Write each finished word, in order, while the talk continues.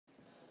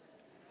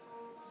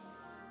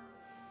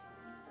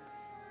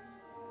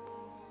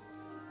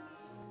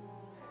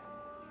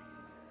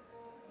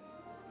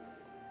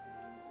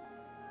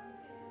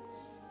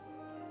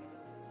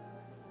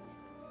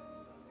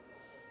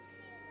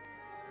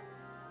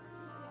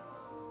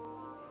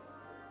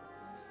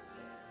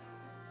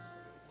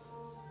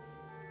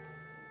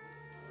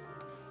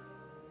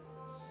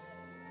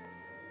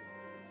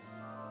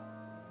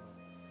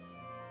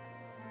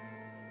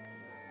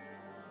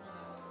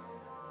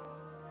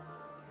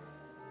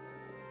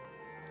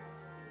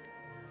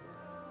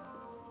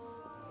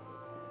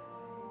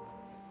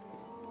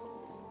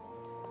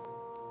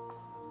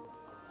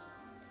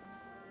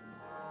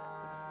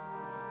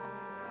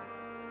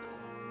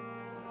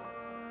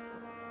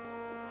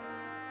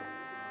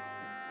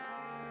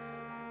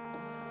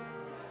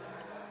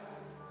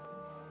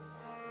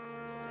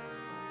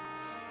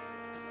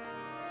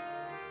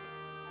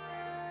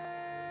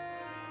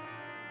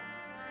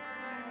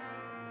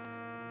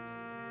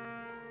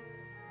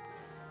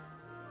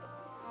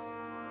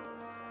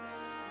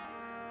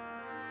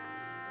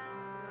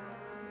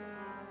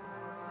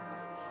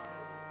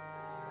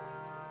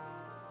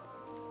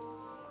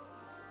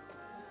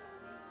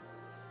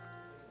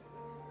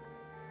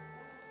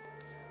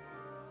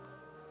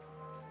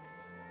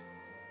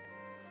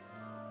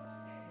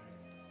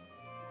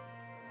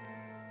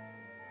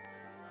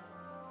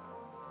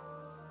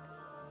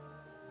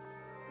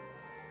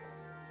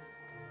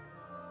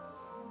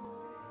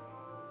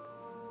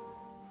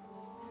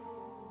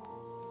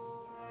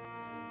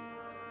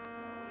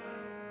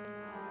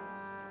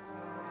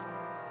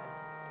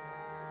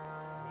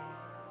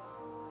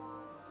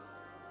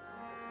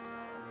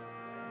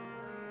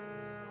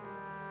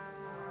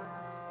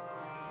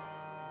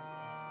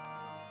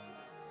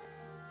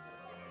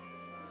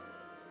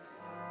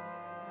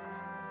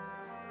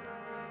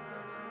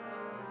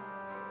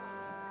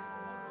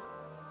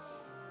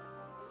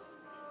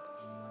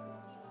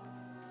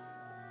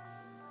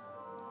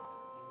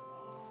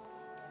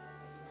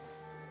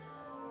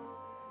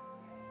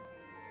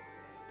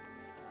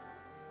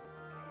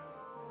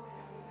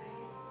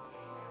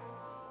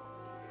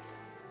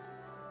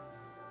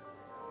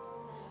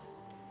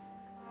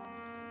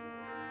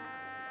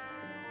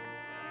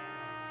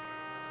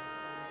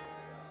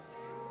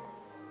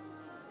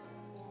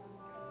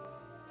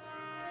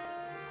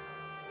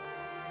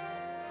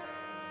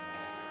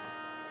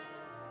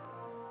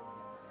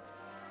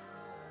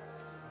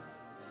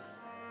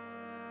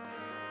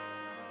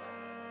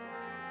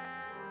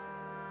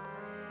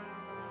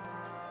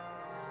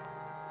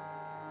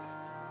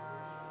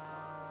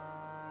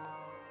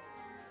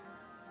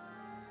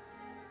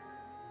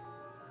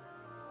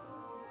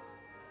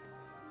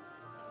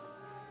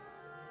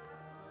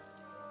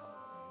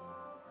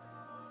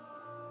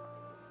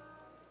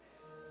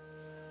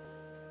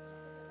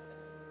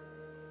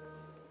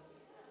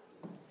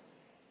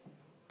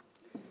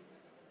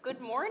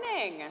Good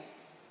morning.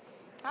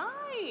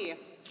 Hi.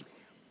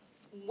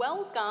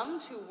 Welcome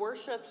to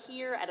worship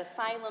here at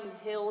Asylum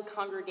Hill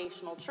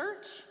Congregational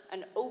Church,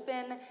 an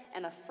open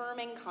and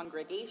affirming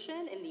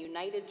congregation in the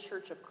United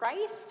Church of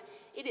Christ.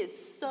 It is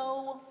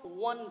so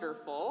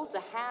wonderful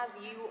to have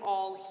you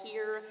all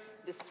here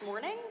this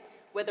morning.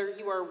 Whether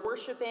you are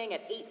worshiping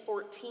at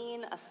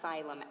 814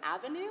 Asylum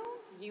Avenue,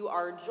 you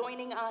are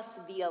joining us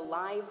via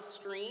live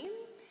stream,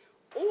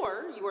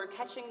 or you are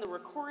catching the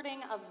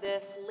recording of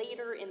this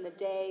later in the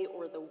day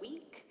or the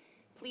week,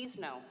 please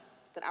know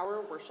that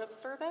our worship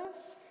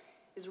service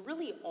is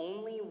really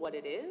only what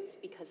it is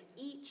because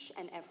each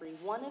and every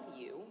one of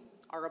you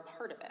are a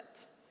part of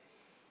it.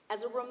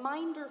 As a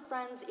reminder,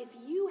 friends, if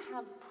you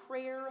have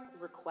prayer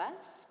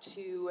requests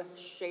to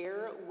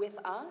share with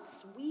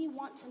us, we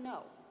want to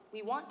know.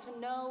 We want to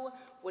know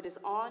what is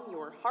on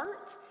your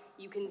heart.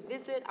 You can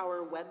visit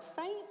our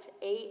website,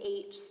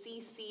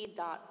 ahcc.org,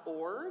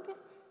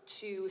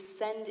 to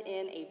send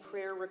in a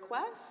prayer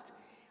request.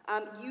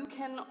 You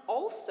can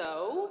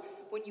also,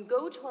 when you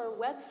go to our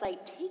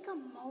website, take a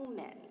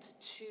moment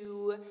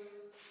to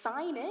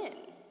sign in.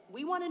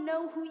 We want to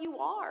know who you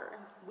are.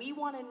 We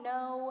want to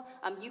know,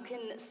 you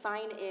can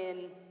sign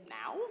in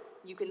now,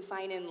 you can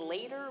sign in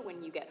later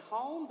when you get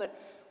home, but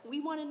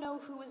we want to know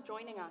who is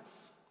joining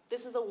us.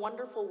 This is a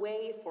wonderful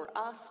way for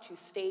us to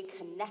stay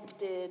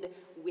connected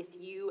with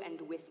you and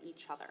with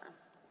each other.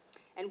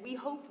 And we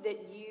hope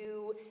that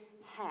you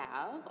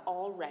have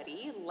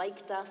already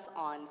liked us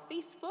on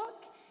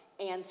Facebook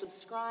and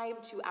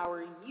subscribed to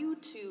our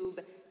YouTube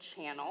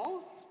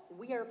channel.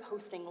 We are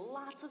posting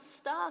lots of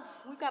stuff.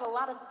 We've got a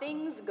lot of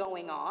things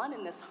going on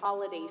in this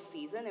holiday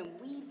season, and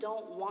we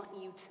don't want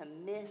you to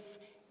miss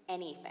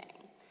anything.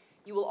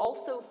 You will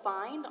also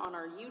find on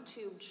our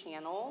YouTube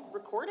channel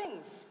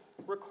recordings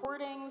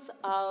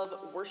of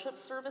worship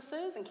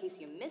services in case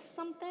you missed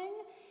something,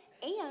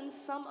 and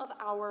some of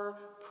our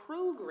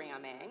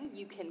programming.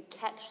 You can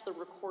catch the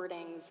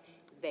recordings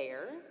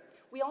there.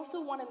 We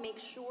also want to make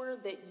sure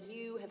that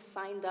you have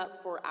signed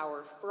up for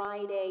our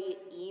Friday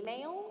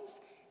emails.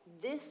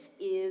 This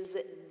is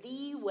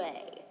the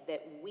way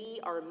that we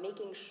are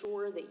making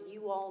sure that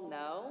you all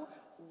know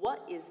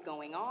what is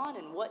going on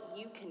and what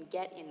you can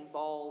get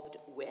involved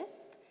with.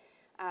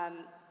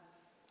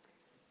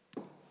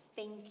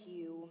 Thank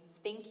you.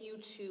 Thank you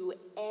to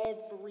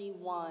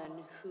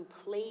everyone who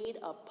played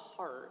a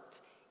part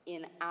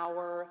in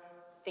our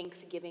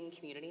Thanksgiving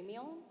community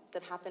meal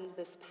that happened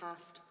this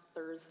past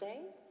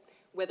Thursday.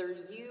 Whether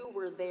you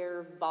were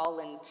there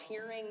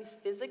volunteering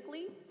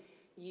physically,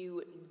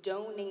 you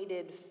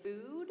donated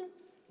food,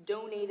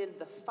 donated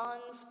the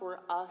funds for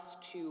us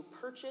to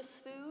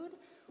purchase food,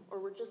 or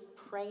were just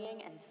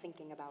praying and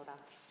thinking about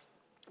us.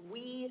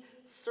 We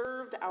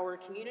served our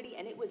community,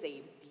 and it was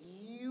a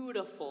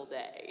beautiful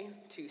day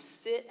to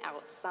sit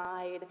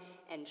outside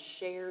and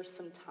share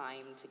some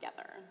time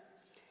together.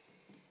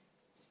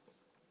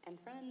 And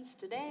friends,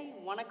 today,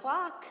 1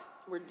 o'clock,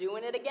 we're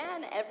doing it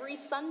again. Every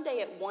Sunday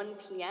at 1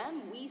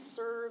 p.m., we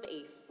serve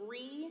a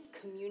free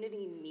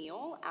community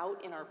meal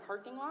out in our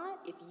parking lot.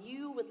 If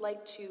you would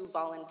like to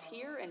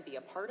volunteer and be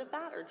a part of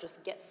that or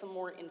just get some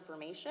more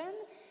information,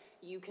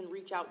 you can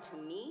reach out to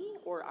me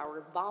or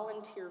our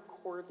volunteer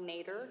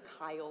coordinator,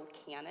 Kyle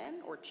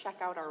Cannon, or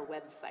check out our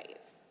website.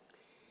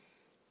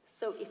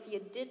 So if you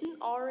didn't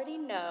already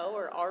know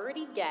or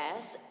already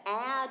guess,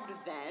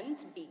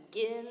 Advent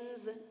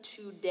begins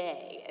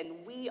today,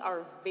 and we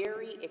are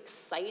very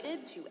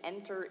excited to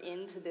enter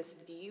into this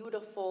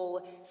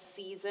beautiful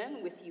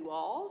season with you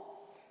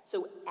all.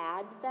 So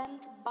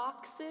Advent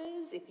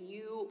boxes, if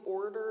you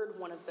ordered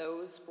one of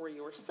those for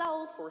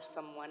yourself or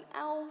someone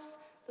else,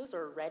 those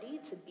are ready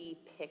to be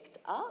picked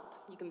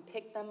up. You can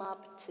pick them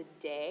up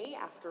today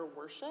after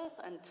worship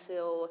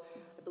until,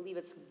 I believe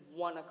it's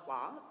 1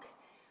 o'clock.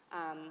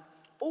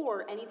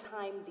 Or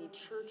anytime the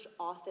church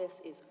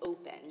office is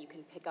open, you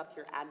can pick up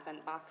your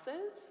Advent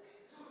boxes.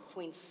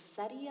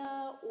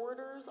 Poinsettia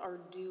orders are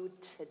due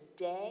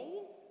today,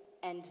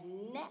 and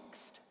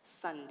next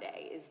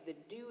Sunday is the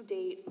due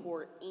date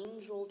for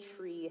Angel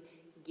Tree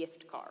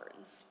gift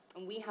cards.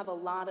 And we have a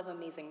lot of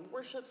amazing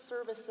worship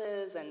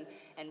services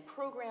and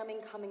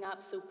programming coming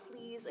up, so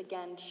please,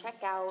 again,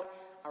 check out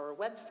our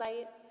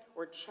website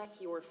or check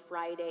your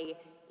Friday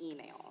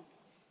email.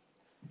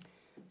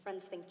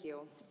 Friends, thank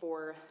you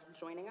for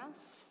joining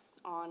us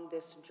on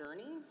this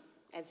journey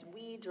as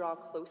we draw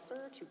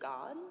closer to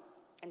God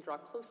and draw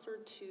closer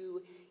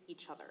to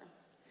each other.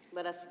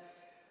 Let us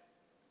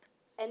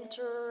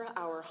enter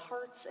our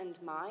hearts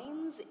and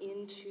minds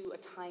into a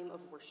time of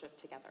worship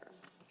together.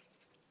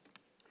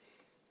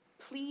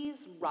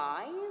 Please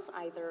rise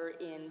either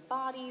in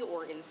body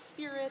or in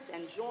spirit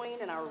and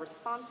join in our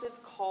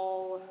responsive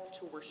call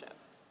to worship.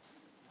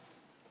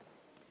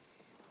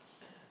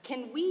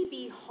 Can we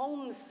be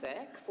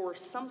homesick for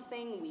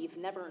something we've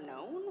never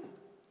known?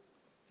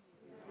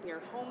 We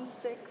are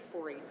homesick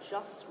for a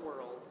just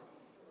world,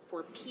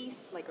 for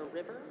peace like a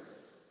river,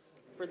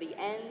 for the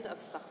end of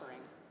suffering.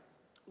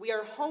 We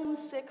are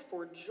homesick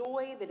for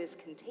joy that is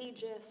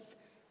contagious,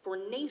 for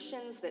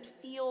nations that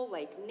feel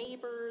like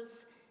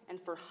neighbors,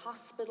 and for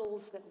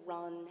hospitals that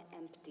run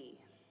empty.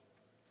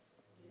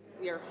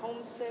 We are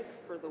homesick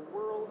for the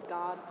world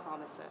God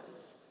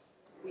promises.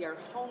 We are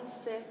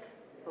homesick,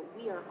 but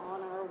we are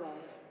on our way.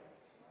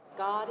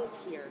 God is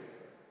here.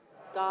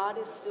 God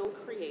is still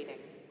creating.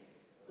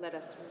 Let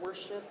us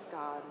worship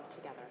God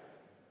together.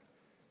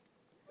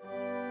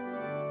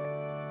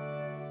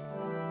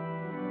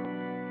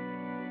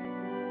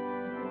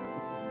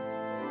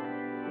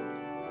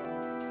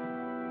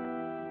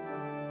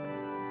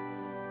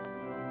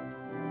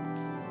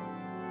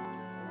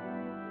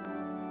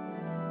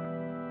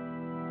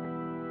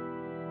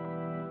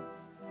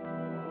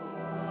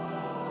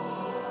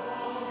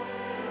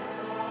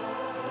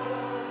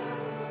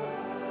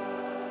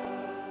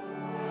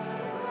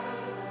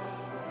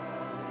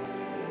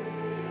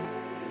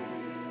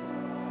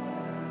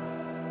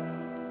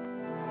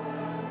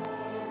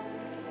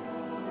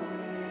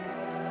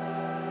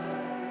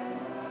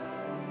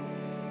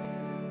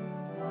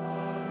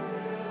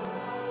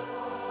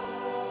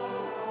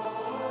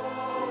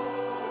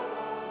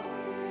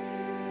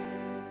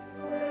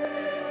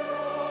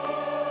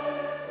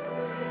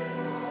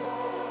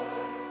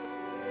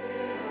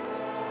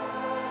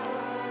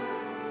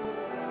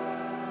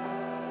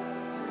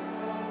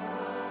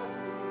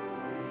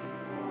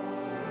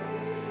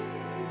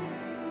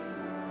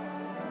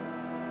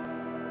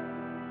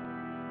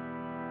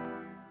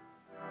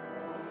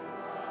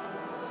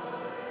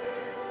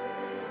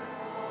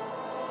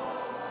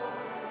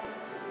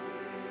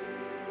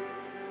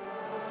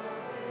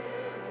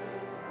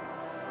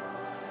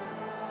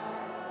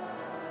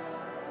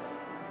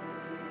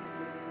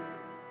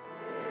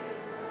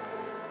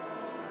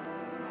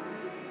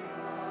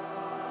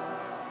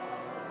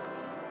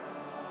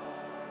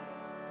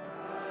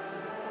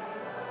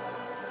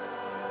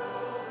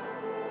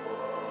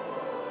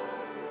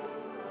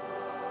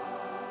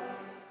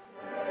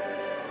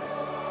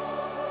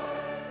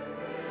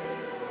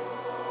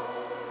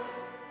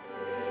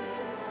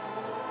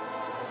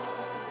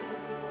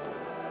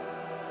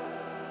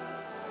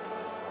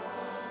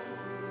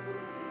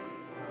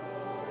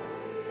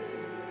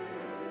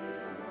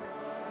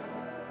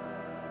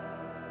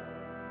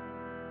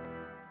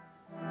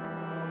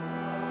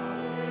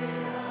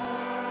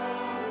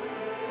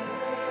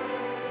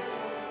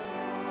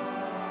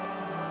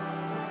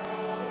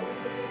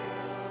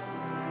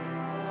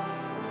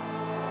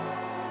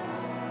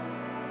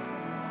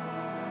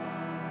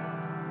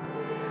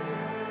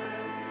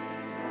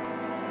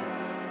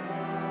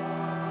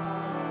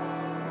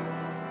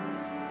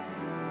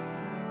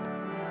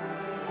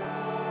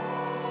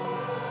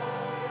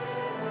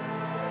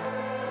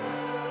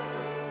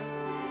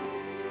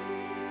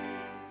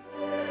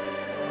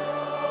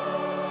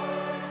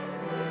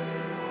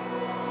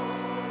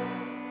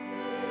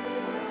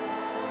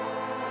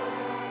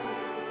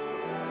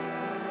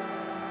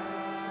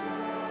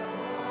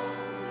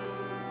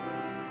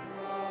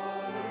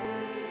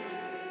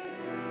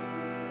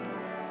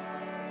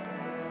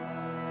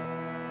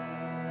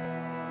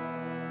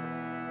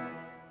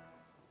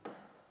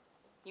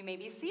 You may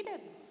be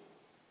seated.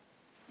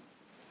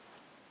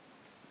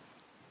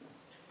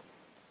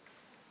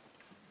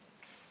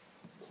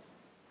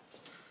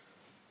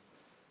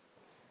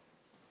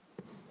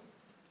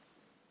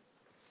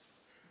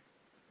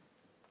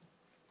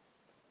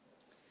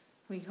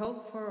 We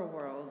hope for a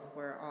world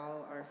where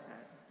all are fed.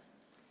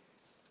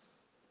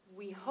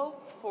 We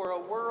hope for a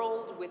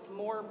world with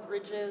more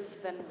bridges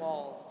than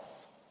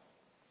walls.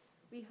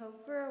 We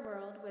hope for a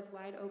world with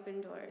wide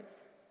open doors.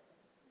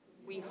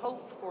 We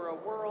hope for a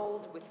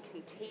world with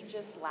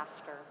contagious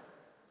laughter.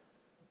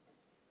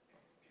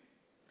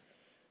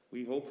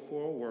 We hope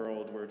for a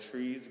world where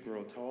trees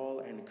grow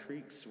tall and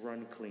creeks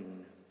run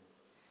clean.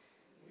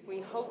 We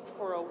hope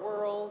for a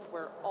world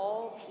where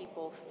all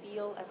people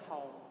feel at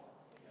home,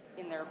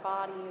 in their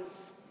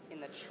bodies,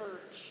 in the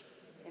church,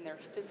 in their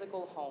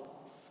physical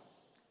homes.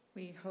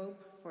 We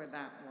hope for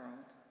that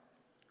world.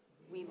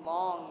 We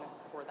long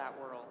for that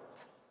world.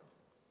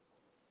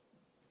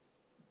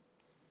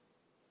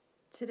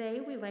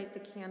 Today we light the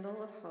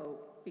candle of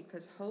hope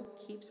because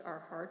hope keeps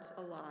our hearts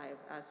alive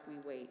as we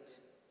wait.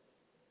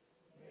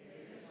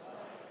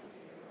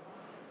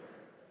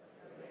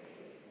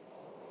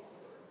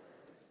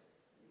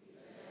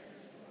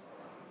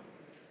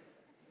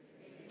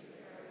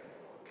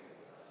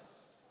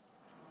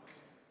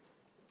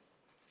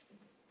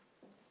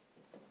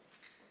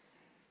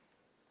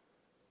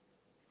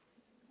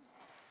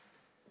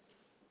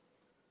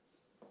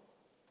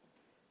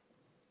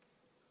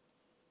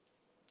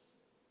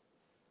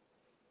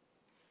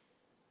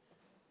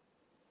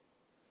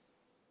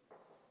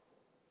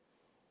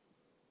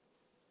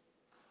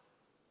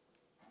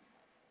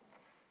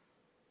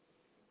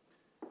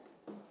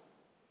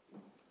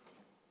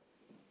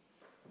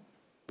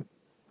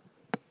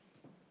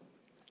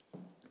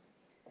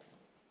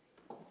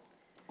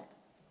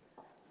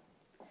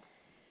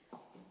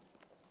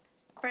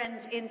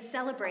 Friends, in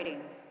celebrating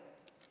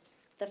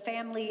the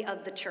family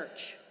of the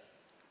church,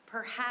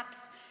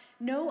 perhaps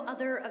No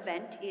other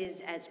event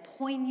is as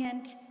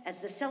poignant as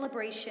the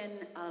celebration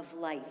of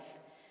life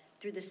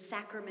through the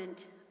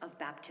sacrament of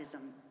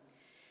baptism.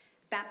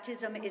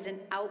 Baptism is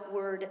an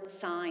outward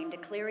sign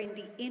declaring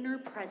the inner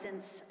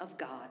presence of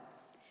God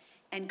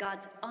and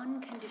God's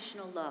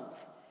unconditional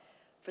love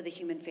for the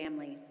human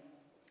family.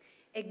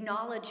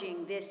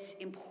 Acknowledging this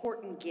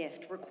important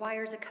gift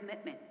requires a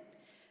commitment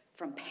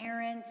from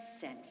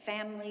parents and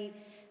family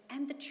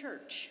and the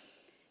church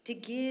to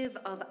give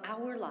of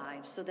our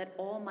lives so that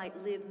all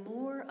might live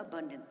more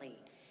abundantly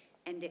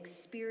and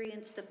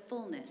experience the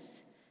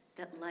fullness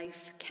that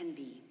life can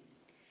be.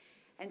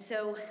 And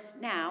so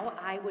now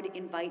I would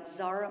invite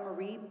Zara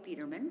Marie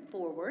Peterman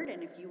forward,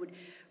 and if you would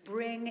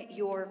bring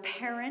your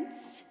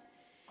parents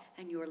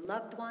and your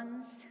loved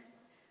ones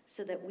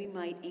so that we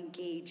might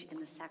engage in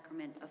the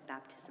sacrament of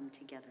baptism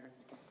together.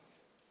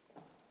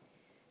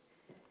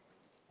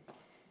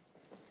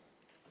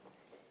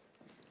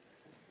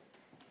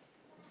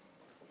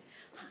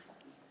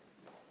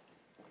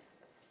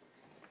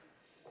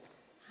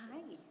 Hi.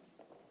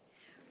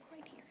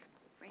 Right here,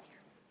 right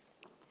here.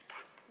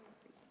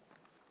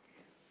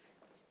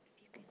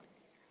 If you could,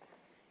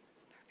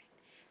 perfect.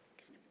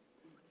 Kind of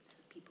so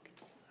people can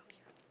see you out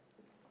here.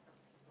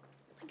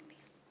 Like a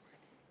baseball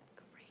board.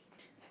 Great.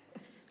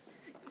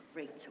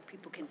 Great, so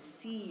people can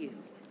see you.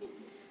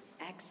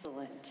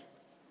 Excellent.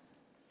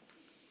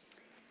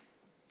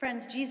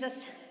 Friends,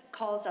 Jesus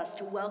calls us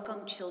to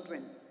welcome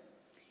children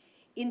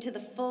into the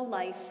full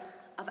life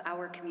of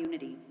our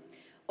community,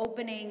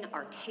 opening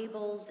our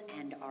tables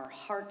and our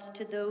hearts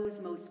to those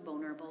most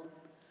vulnerable,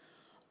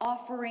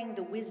 offering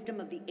the wisdom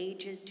of the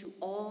ages to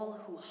all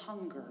who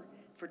hunger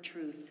for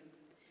truth.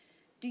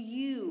 Do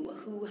you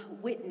who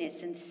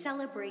witness and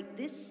celebrate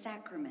this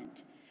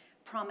sacrament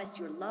promise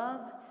your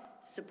love,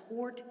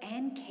 support,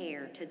 and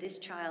care to this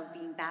child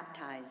being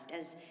baptized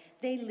as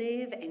they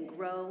live and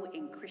grow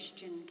in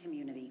Christian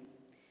community?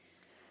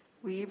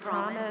 We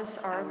promise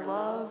our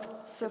love,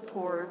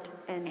 support,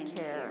 and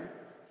care.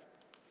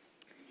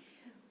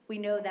 We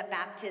know that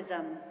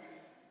baptism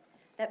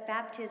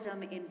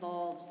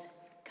involves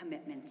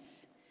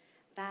commitments,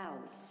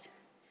 vows.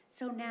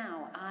 So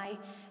now I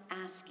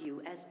ask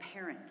you as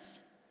parents,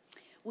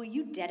 will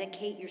you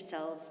dedicate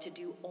yourselves to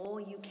do all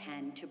you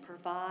can to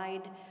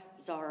provide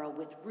Zara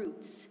with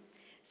roots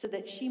so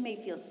that she may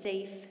feel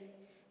safe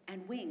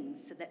and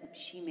wings so that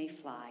she may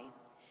fly?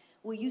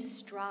 Will you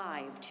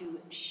strive to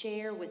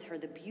share with her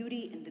the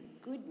beauty and the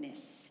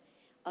goodness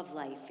of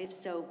life? If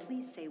so,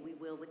 please say we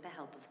will with the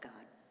help of God.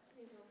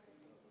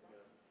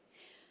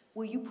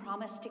 Will you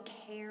promise to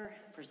care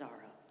for Zara,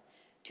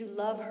 to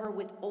love her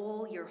with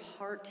all your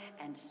heart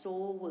and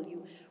soul? Will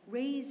you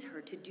raise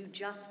her to do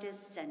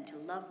justice and to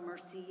love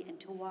mercy and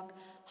to walk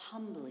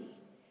humbly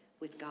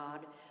with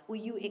God? Will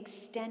you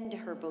extend to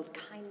her both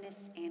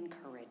kindness and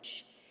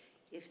courage?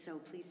 If so,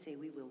 please say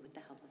we will with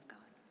the help of God.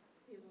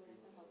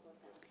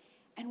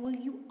 And will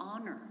you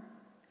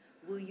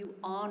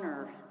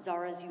honor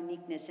Zara's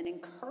uniqueness and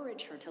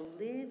encourage her to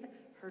live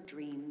her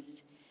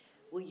dreams?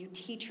 Will you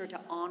teach her to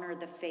honor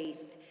the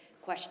faith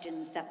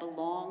questions that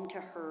belong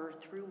to her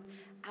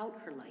throughout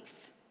her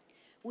life?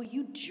 Will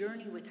you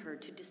journey with her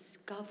to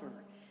discover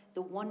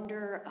the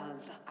wonder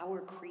of our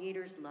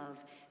Creator's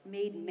love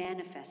made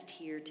manifest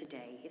here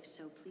today? If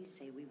so, please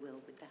say we will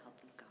with the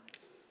help of God.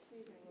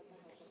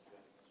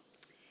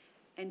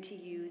 And to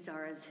you,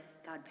 Zara's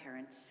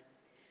godparents,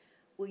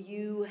 will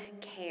you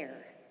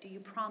care? Do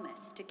you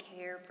promise to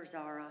care for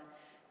Zara,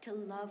 to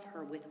love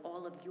her with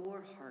all of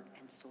your heart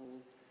and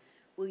soul?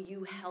 Will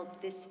you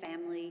help this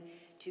family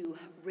to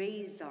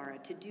raise Zara,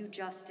 to do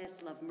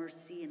justice, love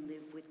mercy, and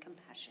live with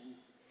compassion?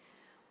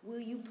 Will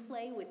you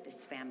play with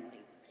this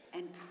family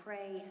and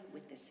pray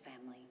with this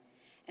family?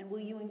 And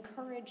will you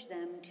encourage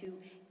them to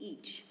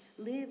each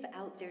live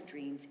out their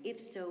dreams? If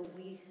so,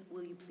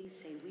 will you please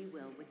say we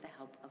will with the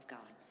help of God?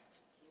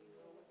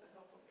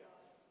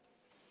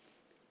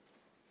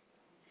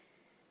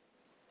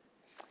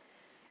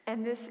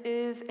 And this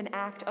is an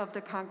act of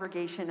the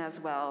congregation as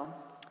well.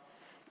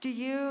 Do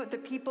you, the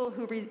people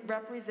who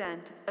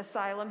represent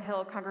Asylum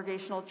Hill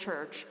Congregational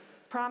Church,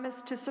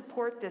 promise to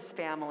support this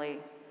family,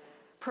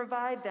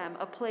 provide them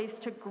a place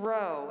to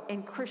grow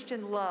in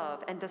Christian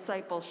love and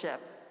discipleship,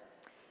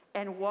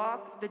 and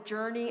walk the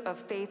journey of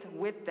faith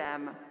with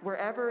them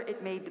wherever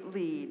it may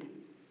lead?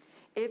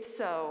 If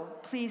so,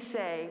 please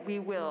say, we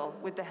will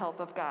with the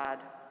help of God.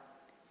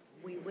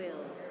 We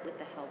will with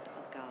the help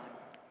of God.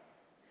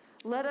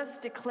 Let us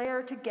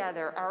declare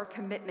together our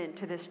commitment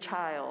to this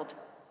child.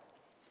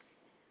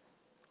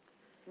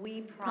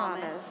 We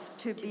promise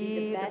to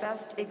be the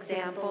best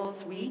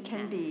examples we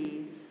can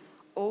be,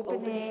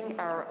 opening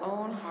our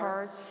own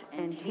hearts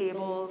and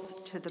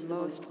tables to the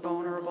most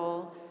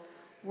vulnerable,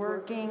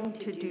 working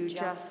to do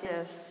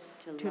justice,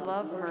 to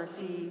love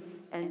mercy,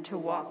 and to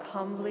walk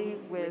humbly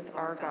with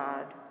our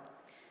God.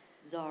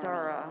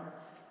 Zara,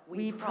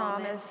 we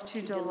promise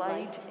to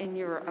delight in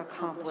your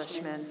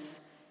accomplishments,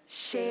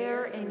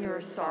 share in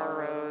your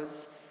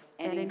sorrows,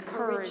 and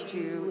encourage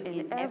you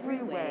in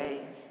every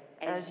way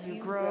as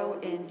you grow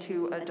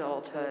into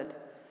adulthood.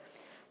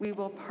 We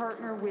will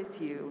partner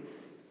with you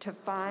to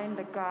find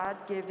the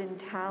God-given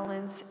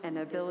talents and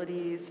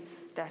abilities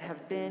that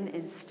have been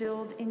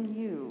instilled in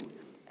you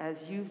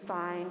as you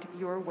find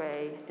your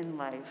way in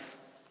life.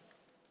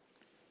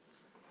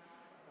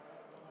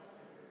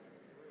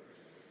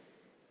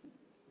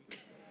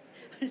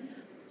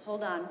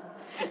 Hold on.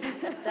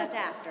 That's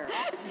after.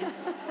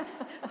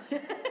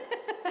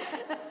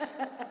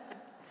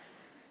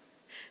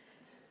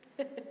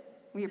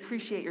 We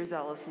appreciate your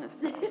zealousness,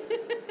 though.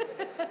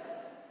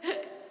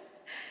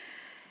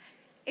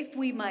 If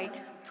we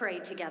might pray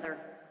together.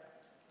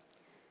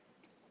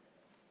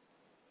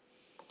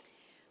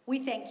 We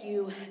thank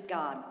you,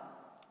 God,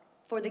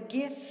 for the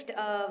gift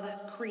of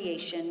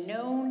creation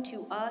known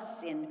to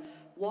us in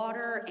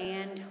water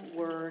and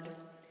word.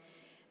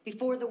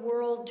 Before the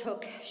world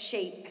took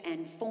shape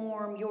and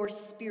form, your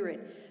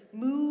Spirit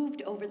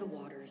moved over the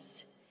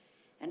waters.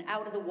 And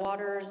out of the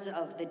waters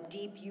of the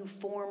deep you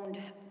formed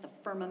the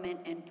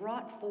firmament and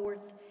brought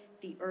forth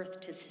the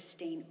earth to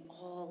sustain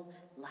all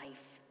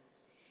life.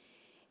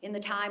 In the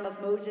time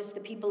of Moses, the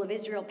people of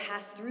Israel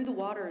passed through the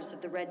waters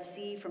of the Red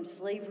Sea from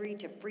slavery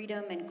to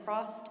freedom and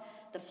crossed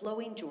the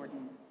flowing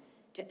Jordan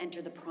to enter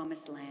the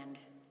promised land.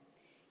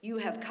 You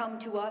have come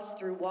to us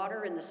through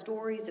water in the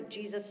stories of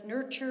Jesus,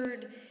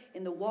 nurtured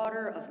in the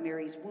water of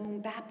Mary's womb,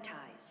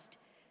 baptized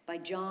by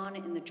John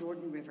in the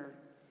Jordan River,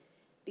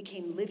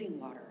 became living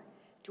water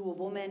to a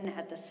woman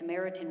at the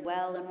Samaritan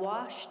well, and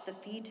washed the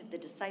feet of the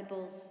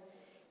disciples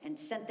and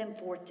sent them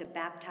forth to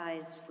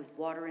baptize with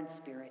water and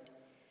Spirit.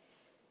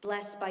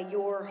 Bless by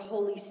your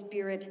Holy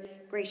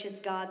Spirit,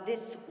 gracious God,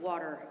 this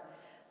water.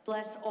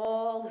 Bless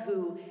all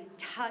who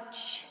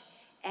touch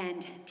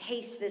and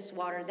taste this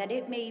water, that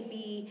it may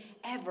be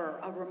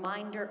ever a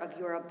reminder of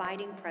your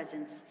abiding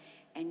presence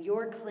and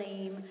your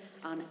claim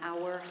on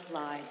our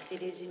lives.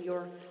 It is in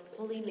your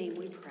holy name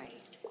we pray.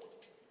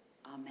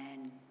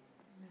 Amen.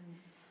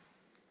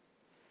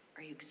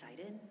 Are you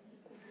excited?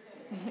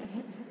 Are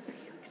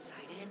you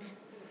excited?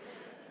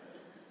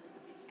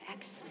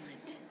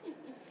 Excellent.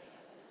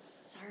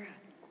 Sarah,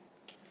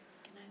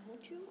 can I hold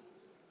you?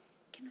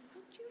 Can I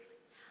hold you?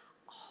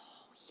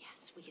 Oh,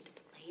 yes, we get to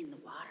play in the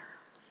water.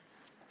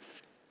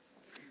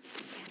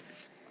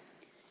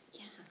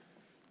 Yeah.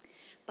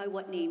 By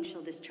what name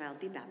shall this child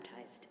be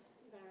baptized?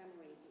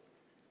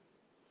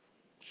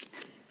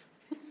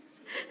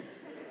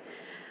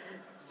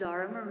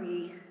 Zara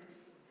Marie,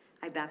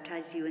 I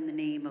baptize you in the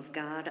name of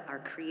God, our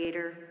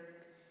Creator,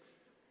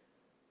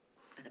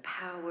 by the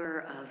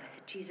power of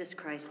Jesus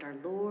Christ, our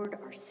Lord,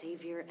 our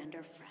Savior, and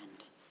our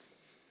friend,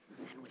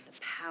 and with the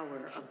power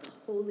of the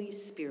Holy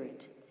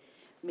Spirit.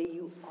 May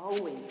you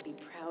always be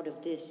proud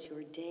of this,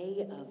 your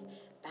day of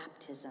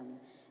baptism,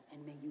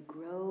 and may you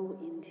grow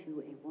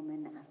into a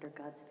woman after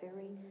God's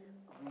very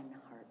own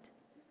heart.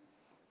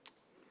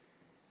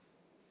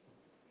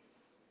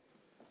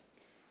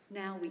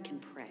 Now we can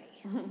pray.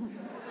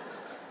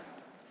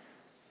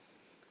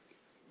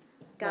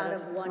 God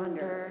of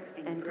wonder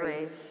and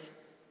grace,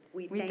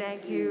 we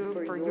thank you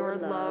for your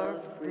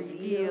love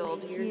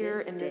revealed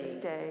here in this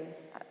day,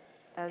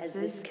 as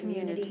this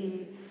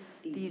community,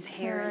 these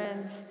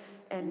parents,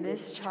 and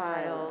this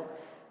child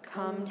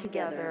come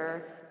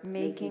together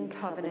making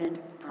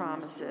covenant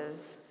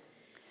promises.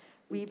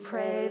 We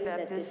pray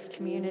that this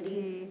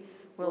community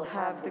will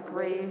have the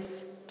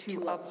grace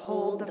to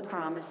uphold the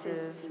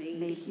promises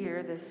made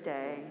here this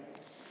day,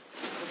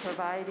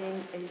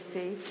 providing a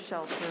safe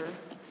shelter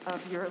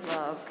of your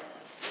love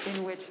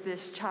in which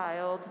this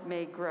child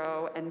may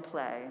grow and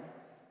play.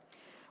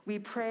 We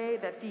pray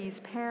that these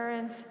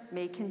parents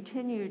may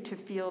continue to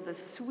feel the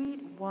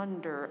sweet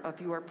wonder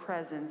of your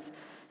presence,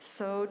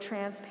 so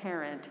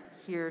transparent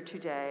here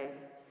today.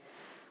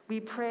 We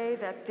pray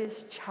that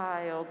this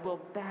child will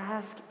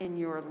bask in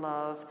your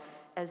love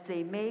as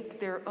they make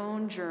their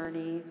own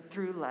journey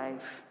through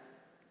life.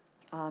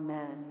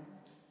 Amen.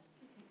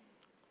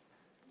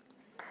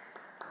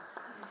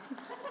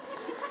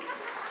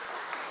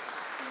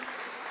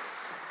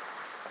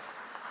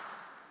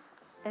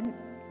 And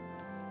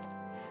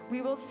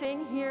we will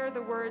sing here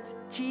the words,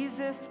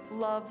 Jesus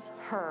loves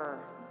her.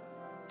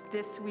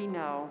 This we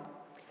know.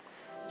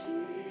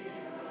 Jesus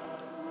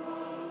loves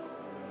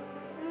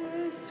her.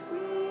 This we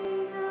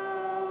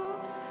know.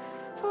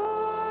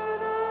 For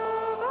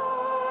the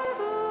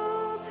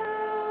Bible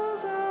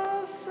tells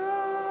us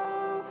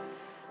so.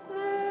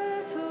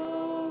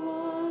 Little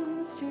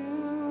ones to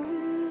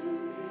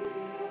him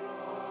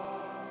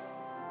belong.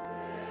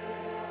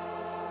 They are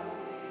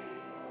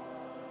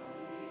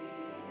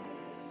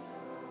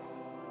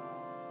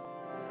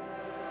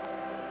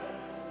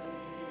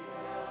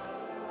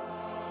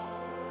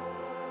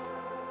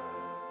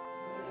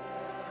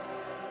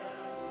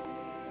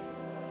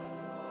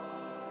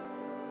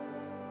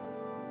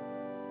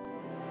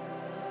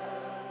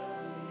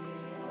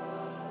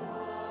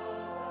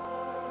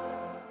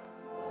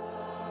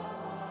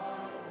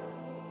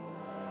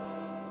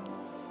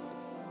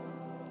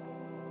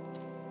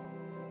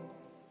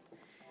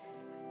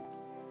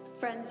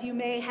Friends, you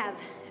may have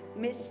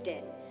missed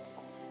it,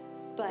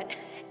 but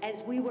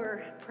as we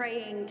were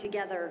praying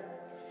together,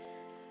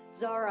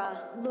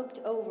 Zara looked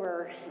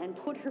over and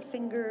put her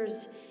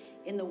fingers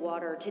in the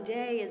water.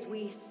 Today, as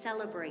we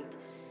celebrate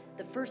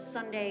the first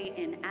Sunday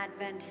in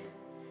Advent,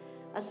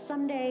 a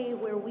Sunday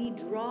where we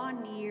draw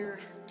near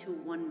to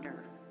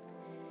wonder.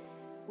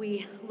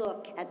 We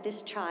look at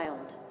this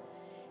child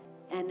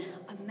and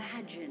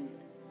imagine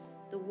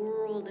the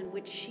world in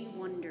which she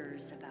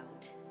wonders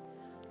about,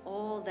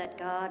 all that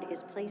God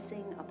is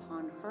placing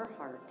upon her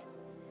heart,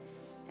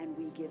 and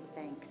we give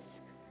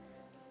thanks.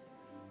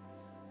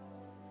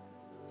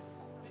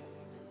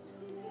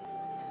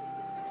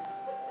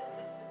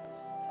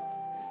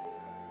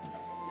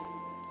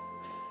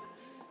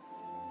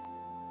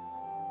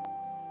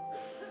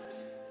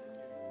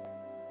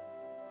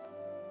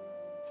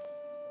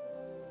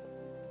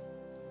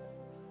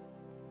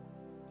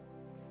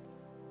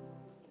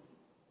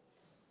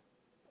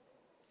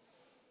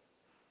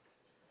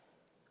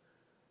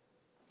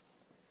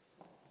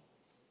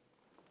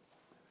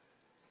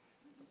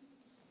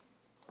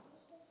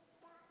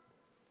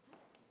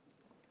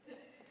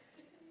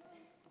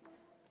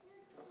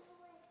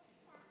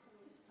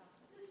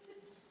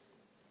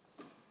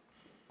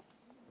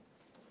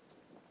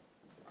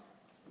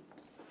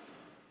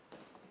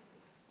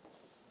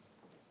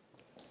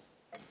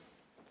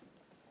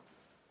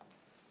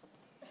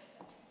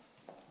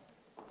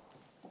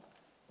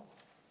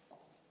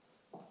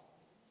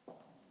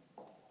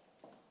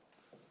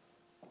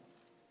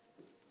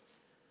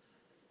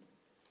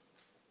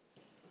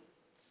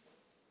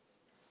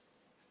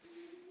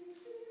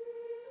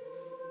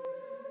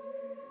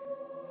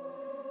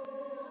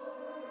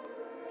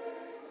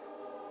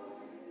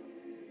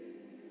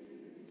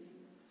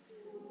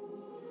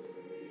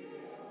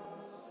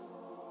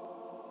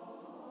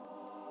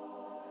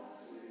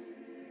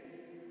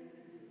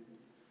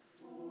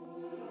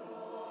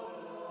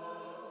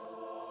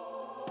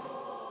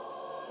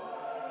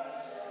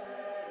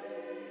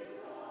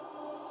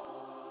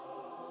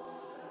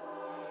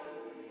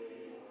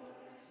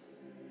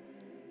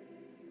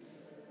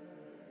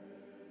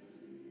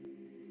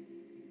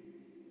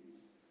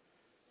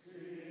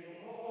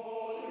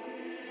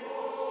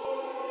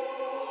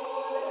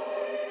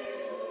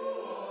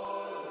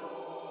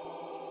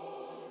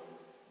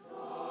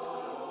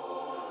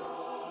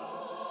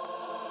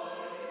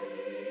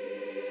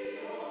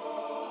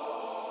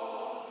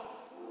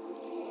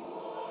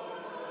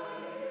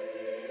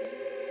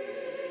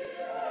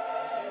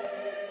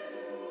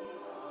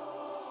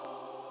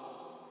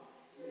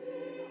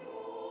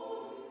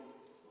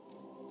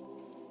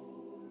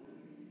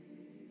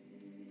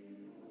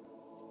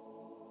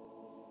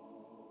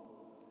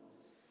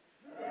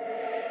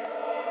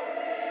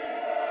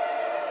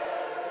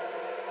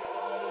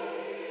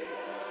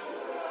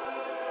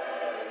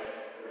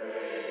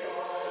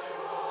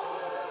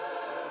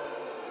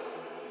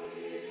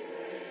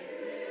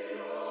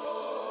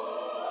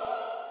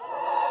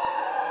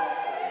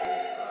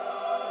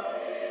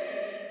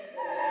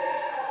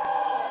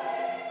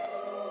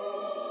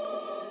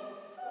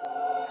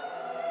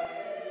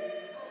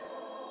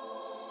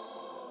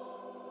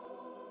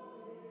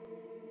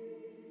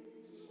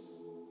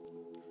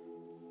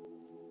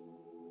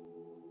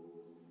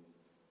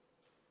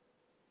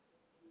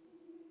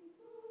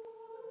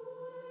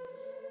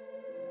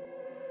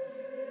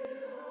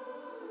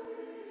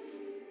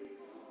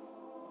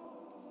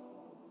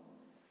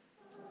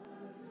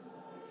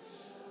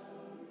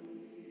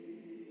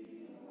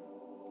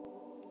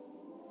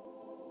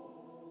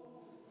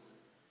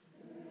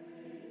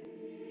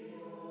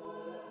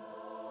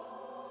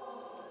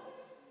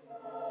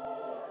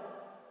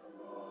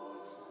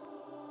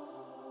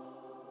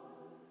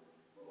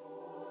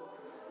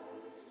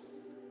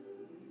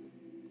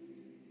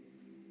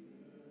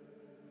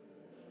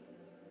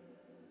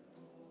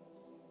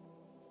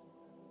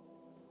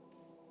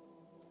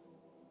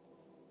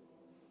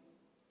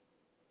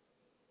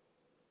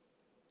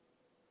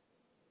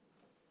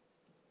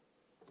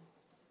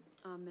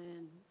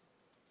 Amen.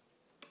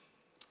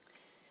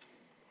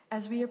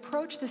 As we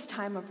approach this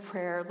time of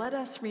prayer, let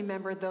us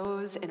remember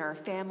those in our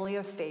family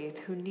of faith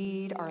who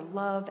need our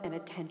love and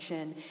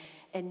attention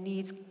and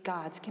needs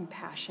God's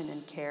compassion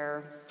and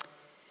care.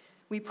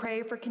 We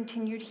pray for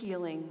continued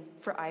healing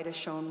for Ida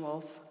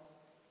Schoenwolf.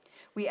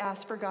 We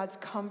ask for God's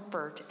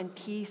comfort and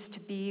peace to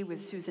be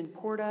with Susan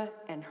Porta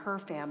and her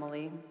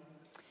family.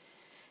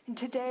 And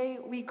today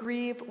we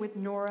grieve with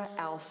Nora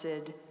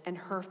Alcid and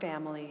her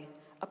family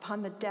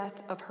upon the death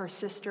of her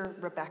sister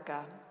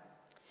Rebecca.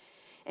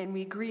 And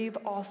we grieve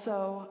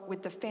also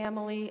with the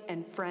family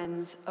and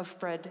friends of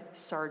Fred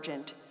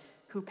Sargent,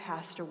 who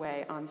passed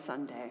away on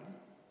Sunday.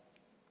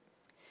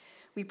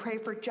 We pray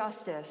for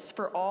justice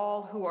for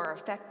all who are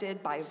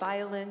affected by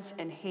violence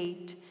and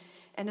hate,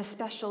 and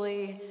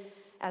especially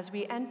as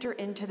we enter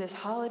into this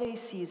holiday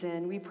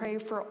season, we pray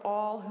for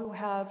all who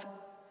have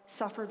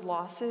suffered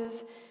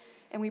losses,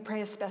 and we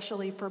pray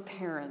especially for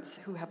parents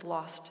who have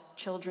lost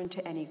children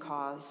to any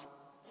cause.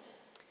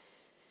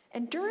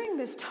 And during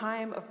this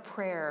time of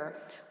prayer,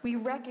 we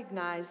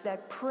recognize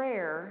that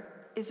prayer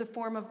is a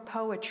form of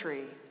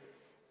poetry,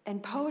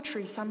 and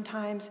poetry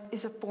sometimes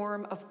is a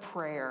form of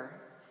prayer.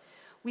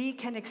 We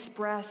can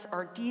express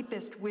our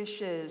deepest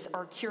wishes,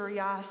 our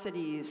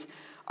curiosities,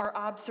 our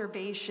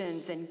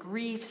observations and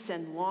griefs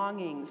and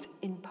longings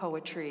in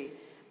poetry,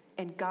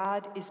 and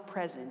God is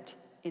present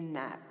in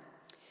that.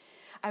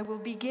 I will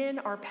begin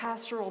our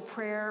pastoral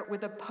prayer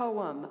with a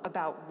poem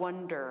about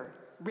wonder,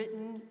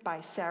 written by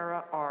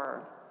Sarah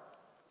R.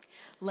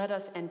 Let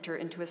us enter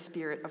into a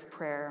spirit of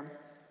prayer.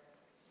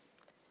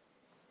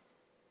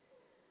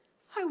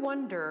 I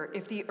wonder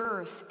if the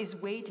earth is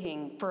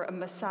waiting for a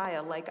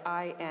Messiah like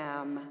I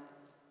am.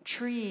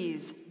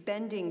 Trees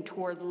bending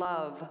toward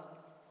love,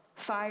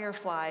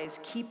 fireflies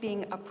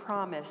keeping a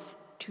promise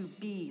to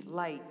be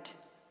light.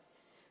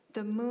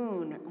 The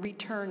moon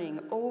returning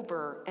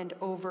over and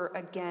over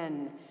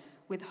again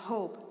with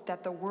hope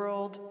that the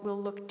world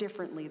will look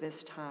differently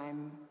this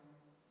time.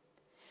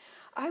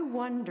 I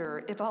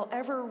wonder if I'll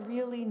ever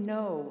really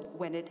know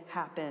when it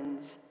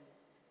happens,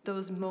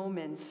 those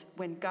moments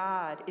when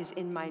God is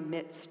in my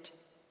midst,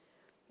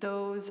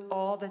 those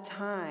all the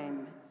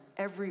time,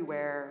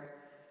 everywhere,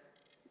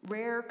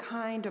 rare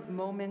kind of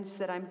moments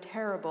that I'm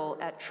terrible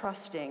at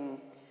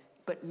trusting,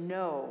 but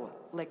know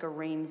like a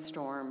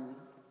rainstorm.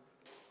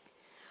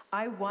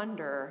 I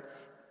wonder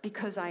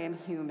because I am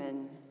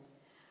human.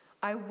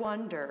 I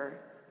wonder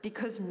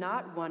because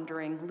not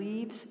wondering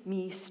leaves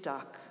me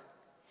stuck.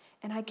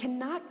 And I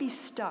cannot be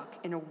stuck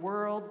in a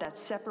world that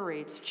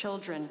separates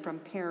children from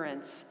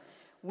parents,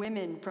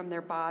 women from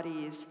their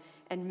bodies,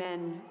 and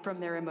men from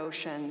their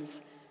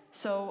emotions.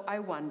 So I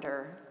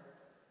wonder,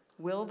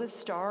 will the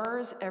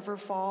stars ever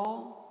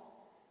fall?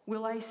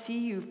 Will I see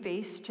you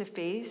face to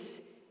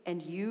face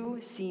and you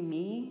see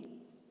me?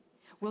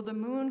 Will the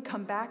moon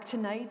come back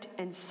tonight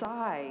and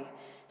sigh,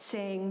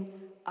 saying,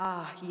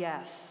 ah,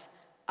 yes,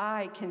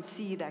 I can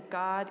see that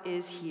God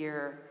is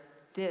here.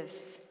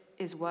 This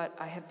is what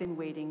I have been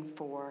waiting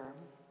for.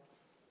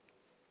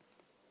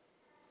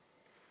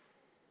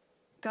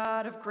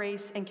 God of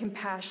grace and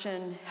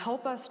compassion,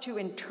 help us to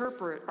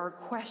interpret our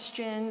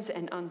questions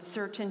and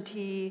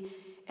uncertainty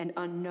and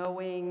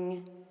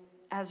unknowing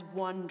as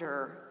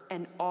wonder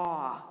and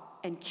awe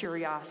and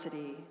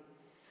curiosity.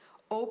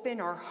 Open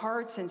our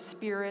hearts and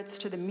spirits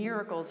to the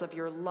miracles of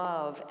your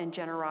love and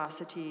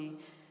generosity,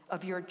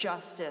 of your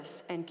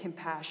justice and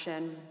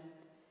compassion.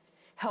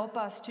 Help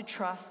us to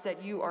trust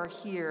that you are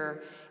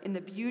here in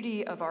the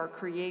beauty of our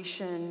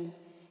creation,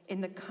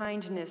 in the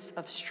kindness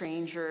of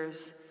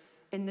strangers,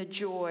 in the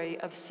joy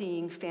of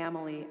seeing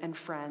family and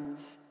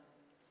friends.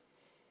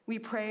 We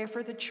pray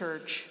for the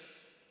church.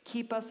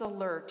 Keep us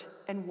alert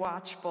and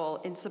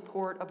watchful in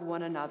support of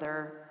one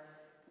another.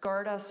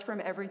 Guard us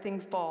from everything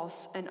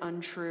false and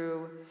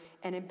untrue,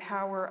 and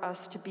empower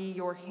us to be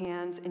your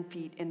hands and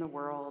feet in the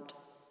world.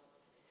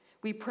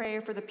 We pray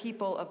for the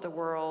people of the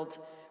world,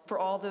 for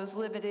all those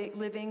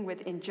living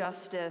with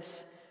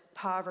injustice,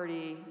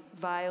 poverty,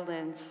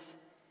 violence,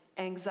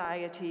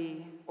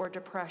 anxiety, or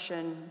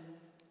depression.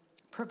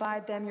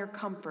 Provide them your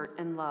comfort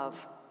and love.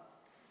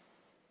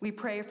 We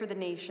pray for the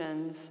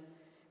nations.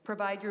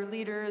 Provide your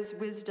leaders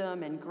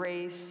wisdom and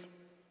grace.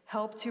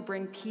 Help to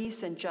bring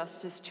peace and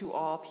justice to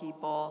all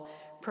people.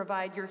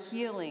 Provide your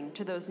healing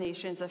to those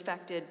nations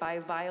affected by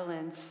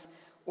violence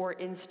or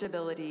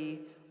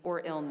instability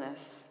or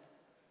illness.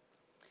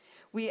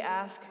 We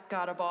ask,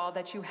 God of all,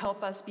 that you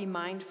help us be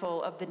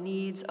mindful of the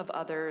needs of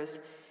others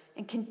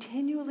and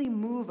continually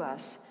move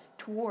us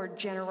toward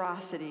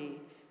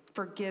generosity,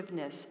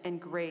 forgiveness,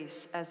 and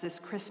grace as this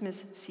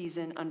Christmas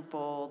season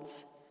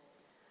unfolds.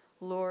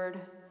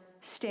 Lord,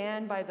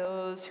 stand by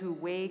those who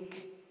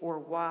wake or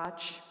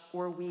watch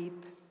or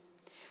weep.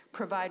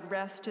 Provide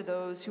rest to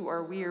those who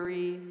are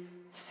weary,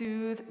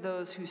 soothe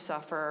those who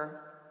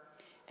suffer,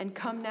 and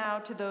come now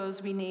to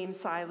those we name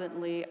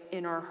silently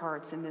in our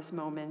hearts in this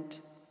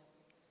moment.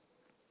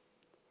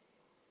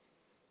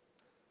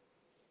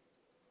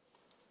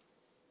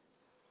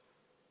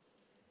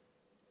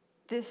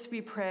 This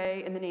we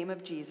pray in the name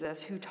of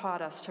Jesus, who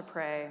taught us to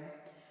pray.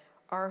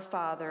 Our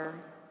Father,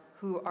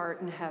 who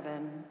art in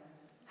heaven,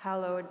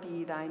 hallowed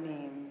be thy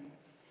name.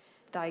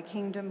 Thy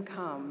kingdom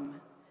come,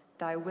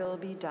 thy will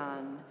be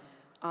done,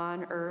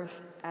 on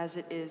earth as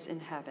it is in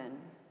heaven.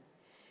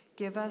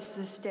 Give us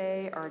this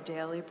day our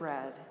daily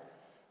bread,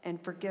 and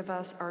forgive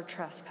us our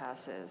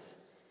trespasses,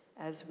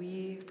 as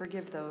we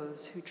forgive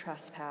those who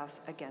trespass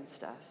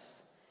against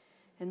us.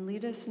 And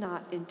lead us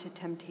not into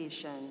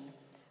temptation,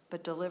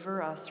 but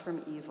deliver us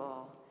from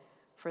evil.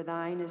 For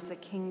thine is the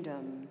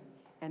kingdom,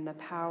 and the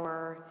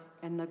power,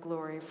 and the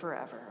glory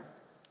forever.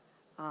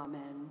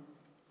 Amen.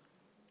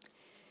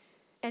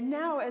 And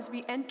now, as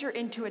we enter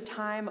into a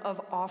time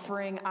of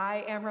offering,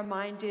 I am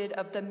reminded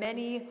of the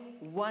many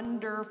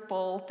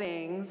wonderful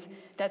things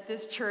that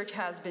this church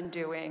has been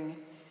doing.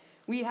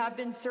 We have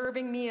been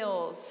serving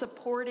meals,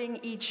 supporting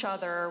each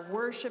other,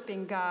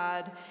 worshiping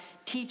God,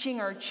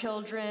 teaching our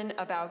children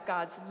about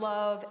God's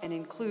love and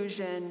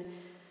inclusion,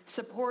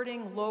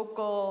 supporting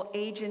local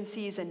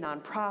agencies and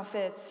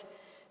nonprofits,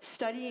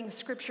 studying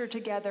scripture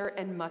together,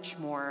 and much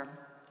more.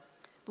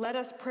 Let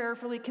us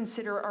prayerfully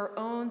consider our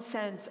own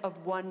sense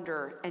of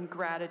wonder and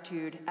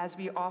gratitude as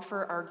we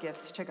offer our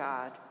gifts to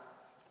God.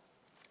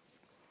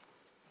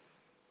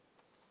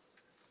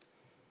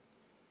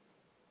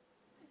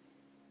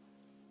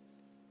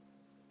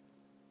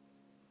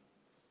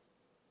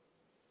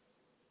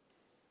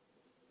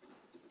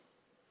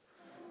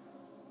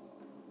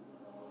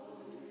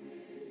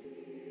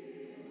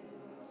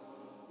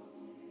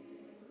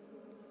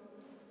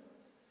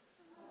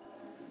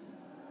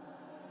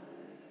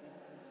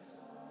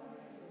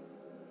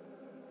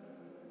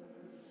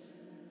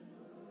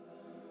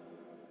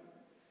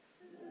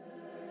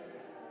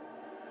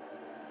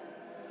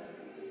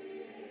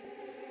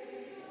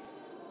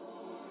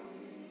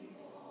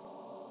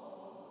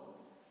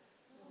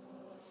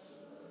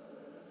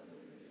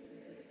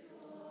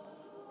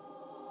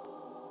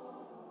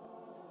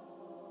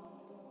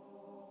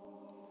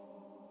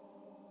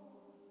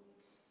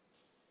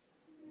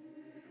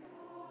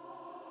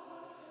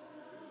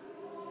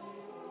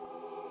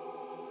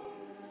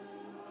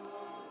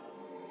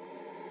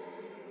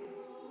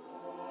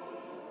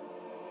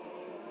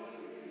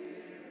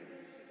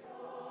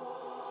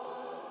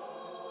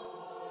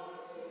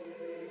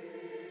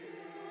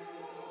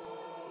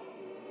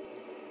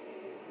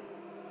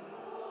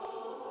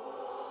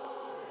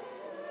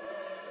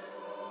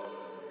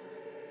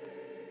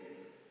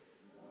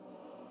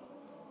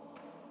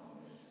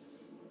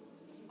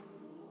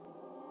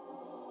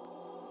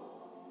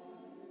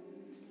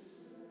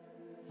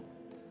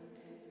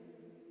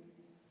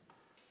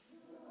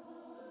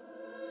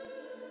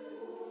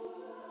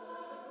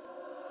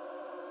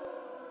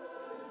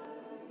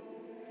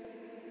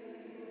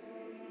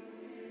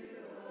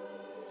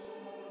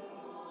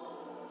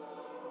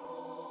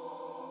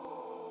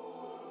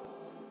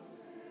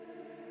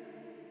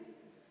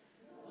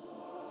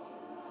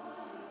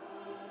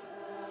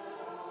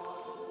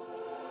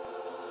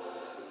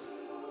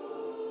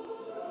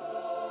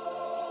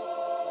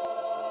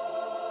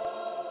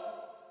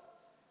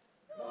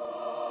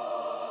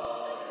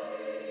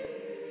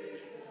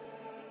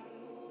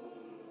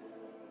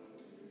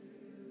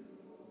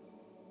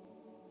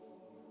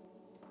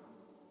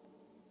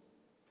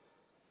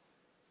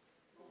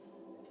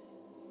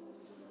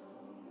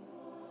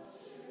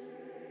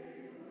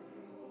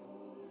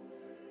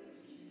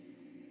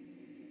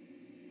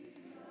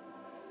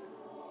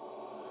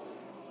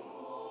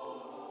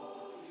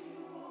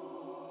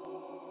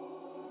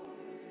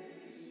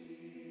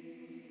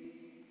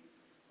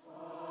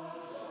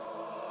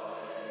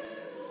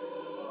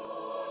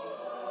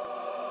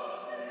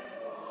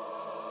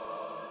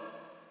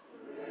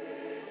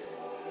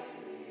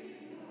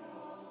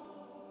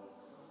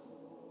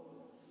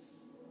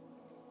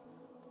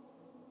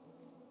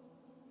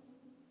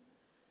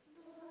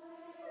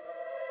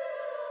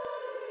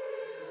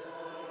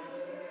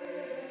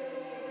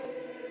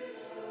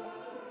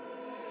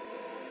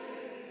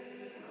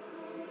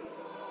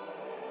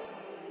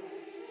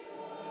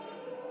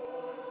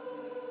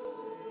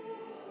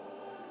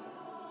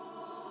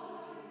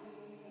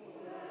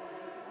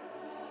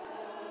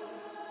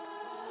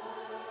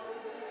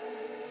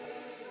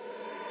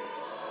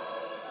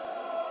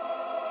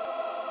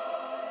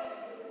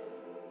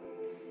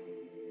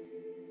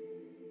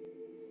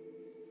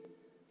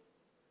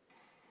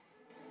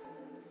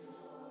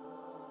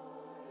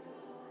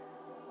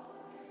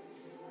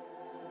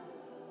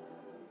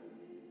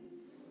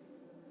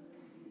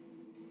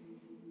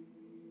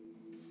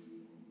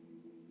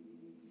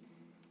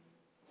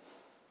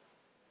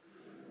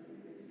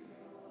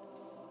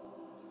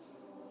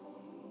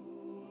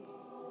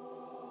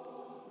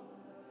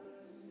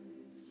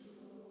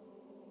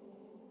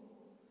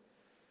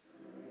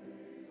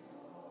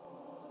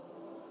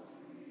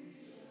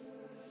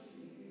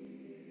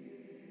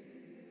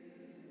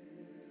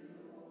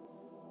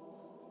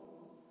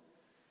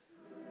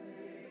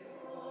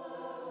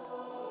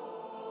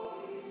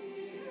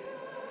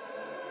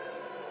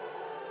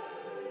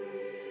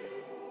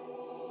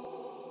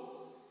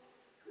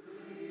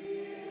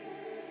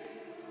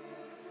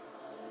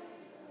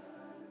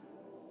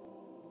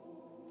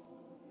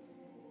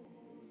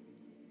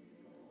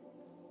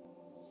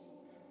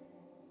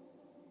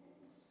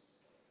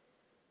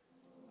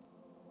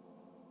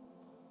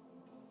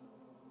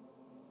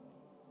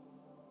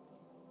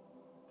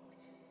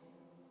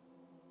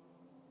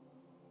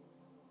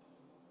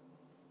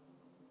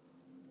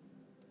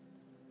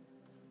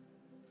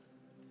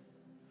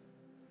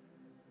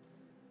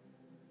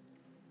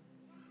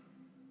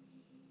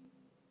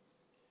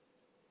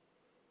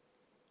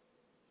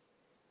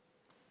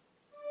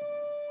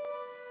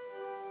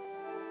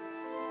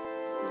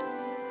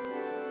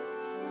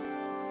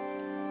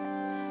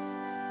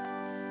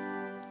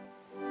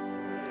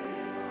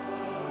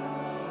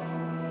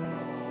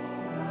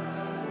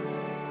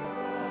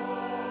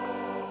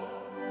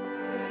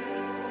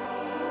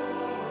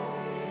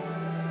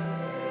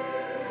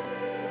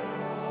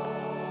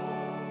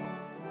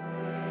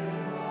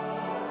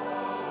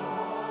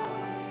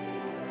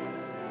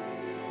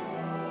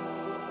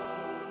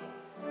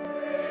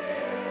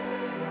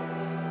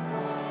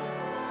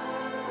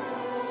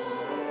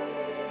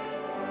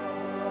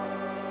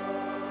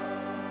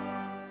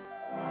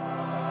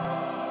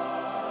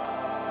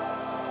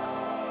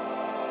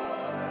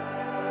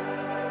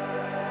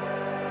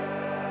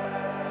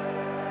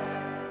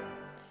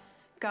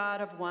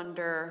 God of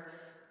wonder,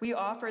 we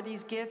offer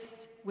these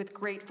gifts with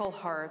grateful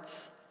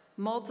hearts.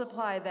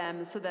 Multiply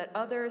them so that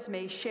others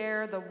may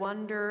share the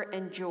wonder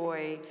and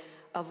joy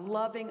of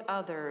loving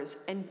others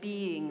and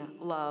being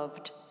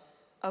loved,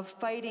 of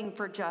fighting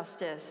for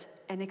justice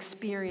and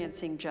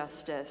experiencing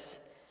justice,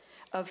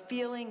 of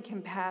feeling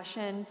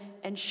compassion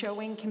and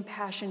showing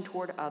compassion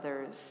toward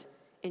others.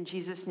 In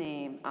Jesus'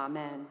 name,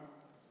 amen.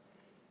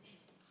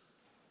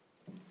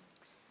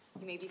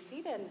 You may be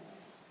seated.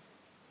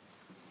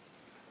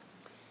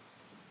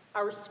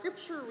 Our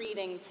scripture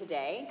reading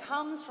today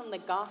comes from the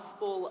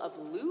Gospel of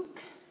Luke,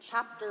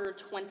 chapter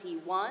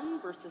 21,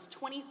 verses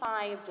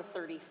 25 to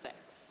 36.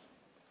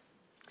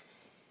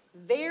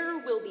 There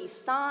will be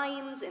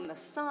signs in the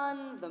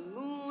sun, the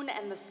moon,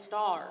 and the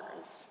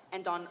stars,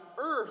 and on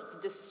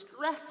earth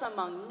distress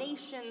among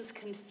nations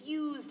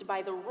confused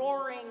by the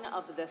roaring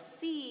of the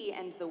sea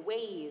and the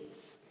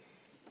waves.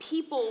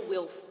 People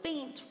will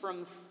faint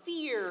from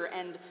fear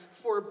and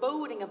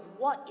foreboding of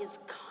what is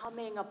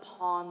coming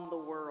upon the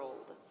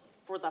world,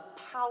 for the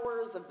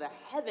powers of the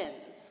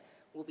heavens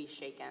will be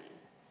shaken.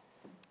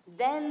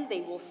 Then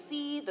they will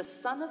see the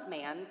Son of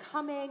Man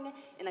coming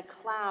in a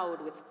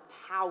cloud with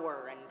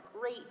power and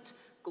great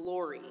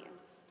glory.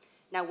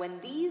 Now, when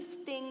these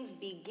things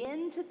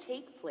begin to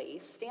take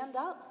place, stand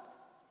up,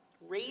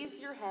 raise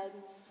your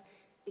heads,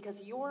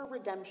 because your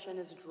redemption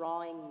is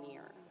drawing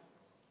near.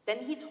 Then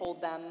he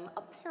told them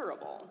a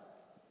parable.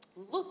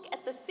 Look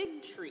at the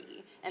fig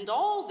tree and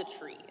all the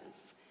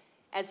trees.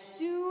 As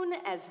soon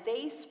as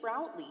they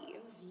sprout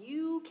leaves,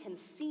 you can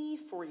see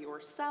for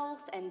yourself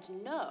and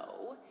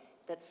know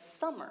that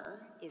summer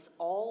is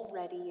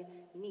already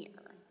near.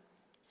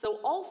 So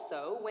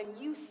also, when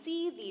you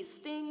see these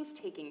things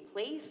taking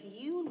place,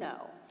 you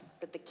know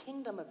that the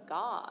kingdom of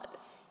God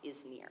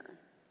is near.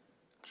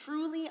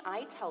 Truly,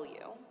 I tell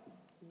you,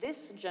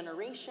 this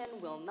generation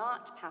will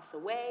not pass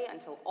away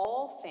until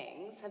all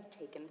things have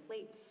taken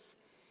place.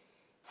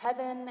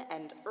 Heaven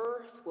and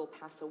earth will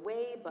pass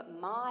away,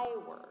 but my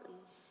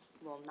words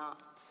will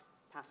not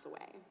pass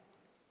away.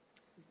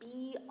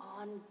 Be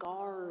on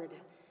guard,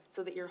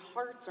 so that your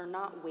hearts are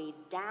not weighed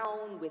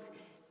down with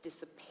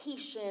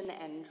dissipation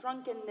and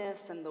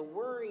drunkenness and the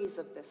worries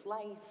of this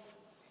life,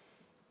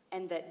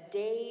 and that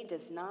day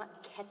does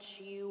not catch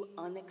you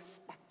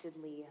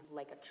unexpectedly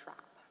like a trap.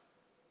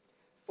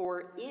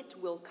 For it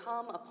will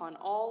come upon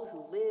all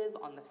who live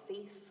on the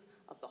face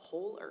of the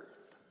whole earth.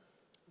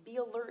 Be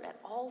alert at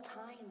all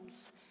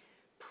times,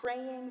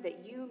 praying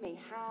that you may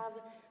have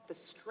the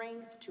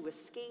strength to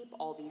escape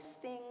all these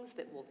things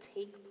that will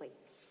take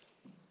place.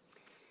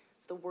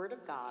 The word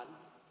of God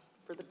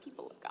for the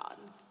people of God.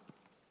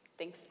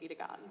 Thanks be to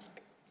God.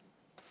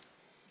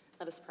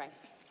 Let us pray.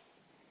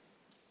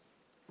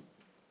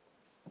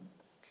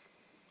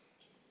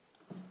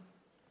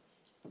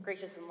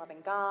 Gracious and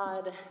loving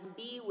God,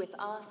 be with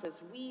us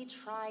as we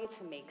try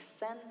to make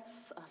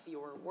sense of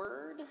your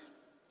word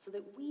so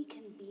that we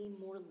can be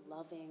more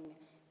loving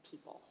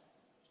people.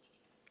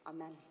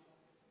 Amen.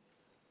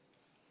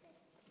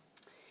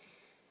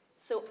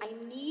 So I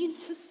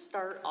need to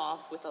start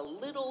off with a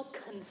little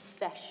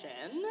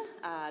confession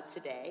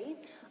today.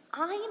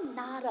 I'm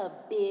not a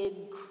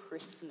big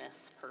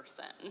Christmas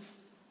person.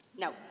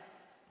 Now,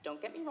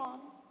 don't get me wrong.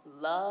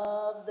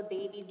 Love the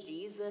baby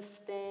Jesus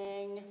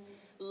thing.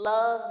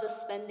 Love the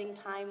spending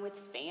time with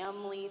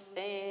family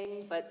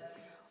thing. But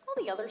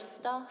all the other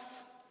stuff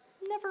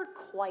never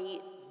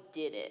quite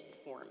did it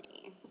for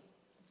me.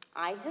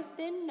 I have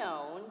been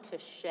known to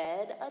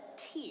shed a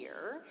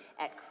tear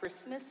at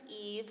Christmas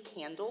Eve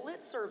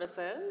candlelit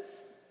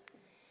services,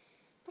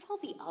 but all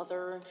the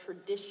other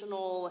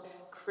traditional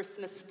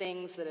Christmas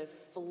things that have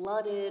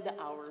flooded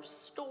our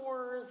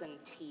stores and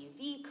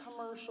TV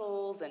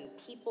commercials and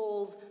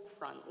people's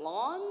front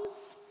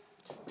lawns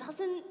just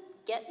doesn't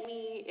get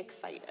me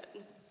excited.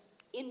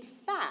 In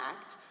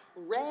fact,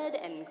 red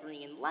and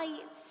green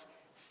lights,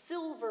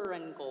 silver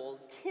and gold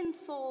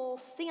tinsel,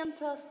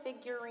 Santa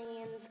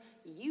figurines,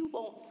 you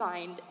won't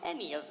find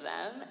any of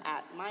them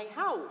at my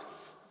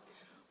house.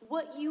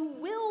 What you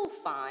will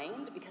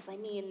find, because I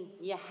mean,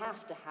 you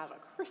have to have a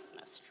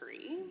Christmas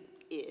tree,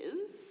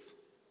 is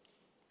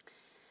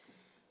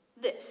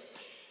this.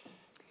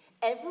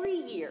 Every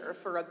year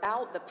for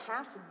about the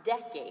past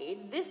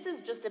decade, this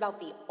is just about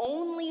the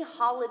only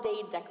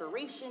holiday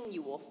decoration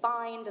you will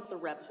find at the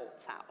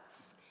Rebholz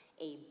house.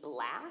 A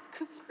black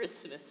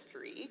Christmas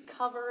tree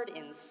covered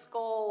in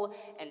skull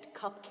and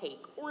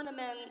cupcake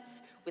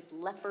ornaments with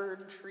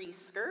leopard tree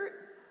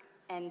skirt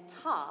and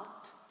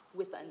topped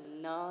with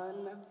a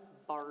nun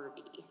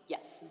Barbie.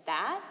 Yes,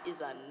 that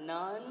is a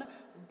nun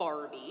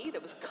Barbie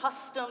that was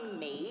custom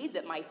made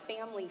that my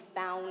family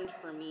found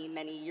for me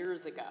many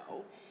years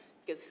ago.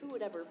 Because who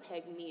would ever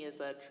peg me as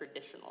a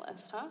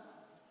traditionalist, huh?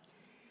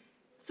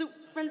 So,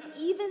 friends,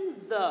 even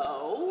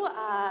though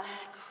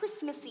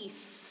Christmassy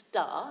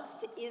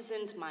stuff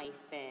isn't my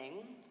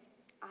thing,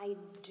 I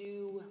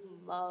do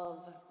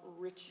love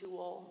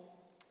ritual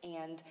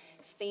and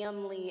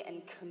family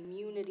and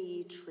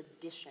community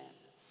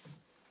traditions.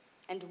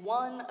 and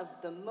one of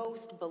the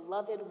most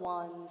beloved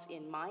ones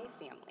in my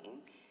family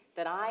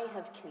that I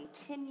have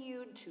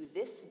continued to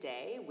this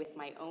day with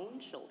my own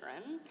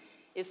children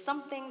is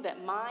something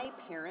that my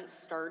parents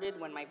started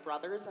when my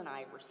brothers and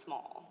I were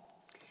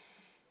small.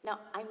 Now,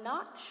 I'm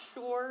not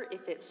sure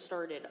if it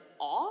started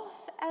off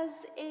as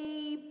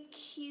a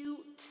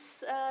cute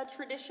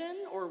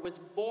tradition or was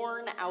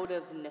born out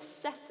of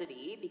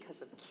necessity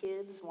because of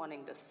kids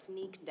wanting to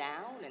sneak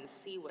down and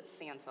see what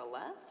Santa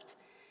left.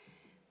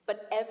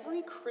 But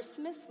every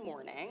Christmas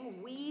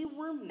morning, we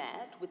were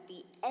met with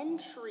the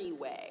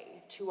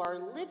entryway to our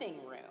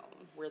living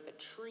room where the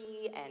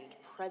tree and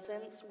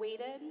presents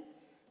waited,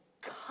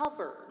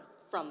 covered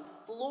from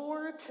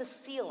floor to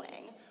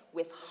ceiling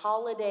with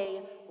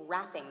holiday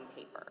wrapping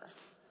paper,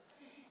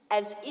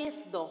 as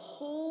if the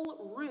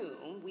whole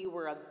room we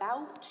were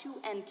about to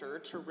enter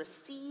to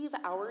receive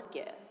our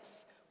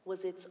gifts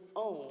was its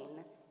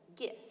own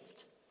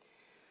gift.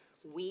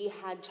 We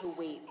had to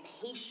wait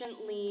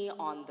patiently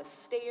on the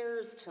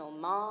stairs till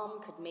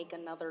Mom could make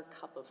another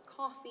cup of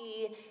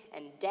coffee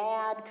and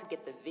Dad could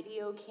get the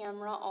video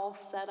camera all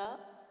set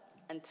up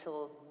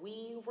until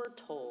we were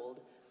told,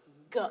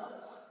 "Go."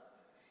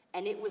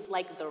 And it was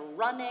like the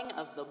running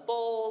of the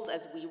bulls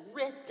as we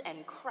ripped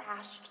and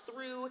crashed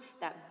through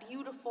that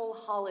beautiful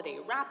holiday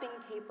wrapping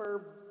paper,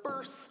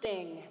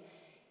 bursting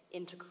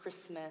into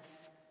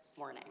Christmas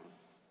morning.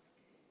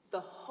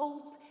 The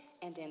hope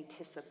and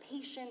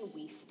anticipation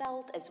we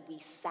felt as we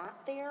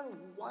sat there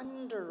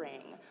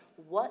wondering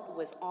what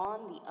was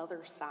on the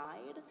other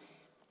side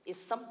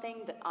is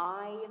something that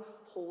I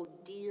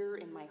hold dear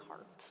in my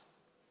heart.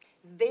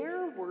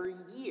 There were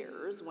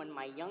years when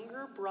my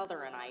younger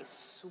brother and I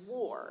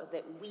swore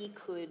that we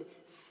could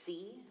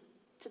see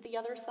to the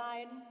other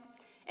side,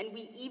 and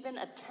we even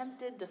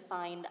attempted to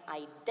find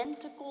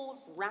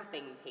identical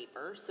wrapping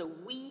paper so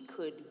we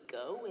could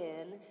go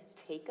in,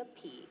 take a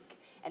peek,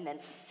 and then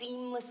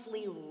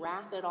seamlessly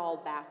wrap it all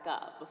back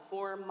up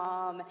before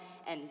Mom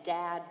and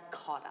Dad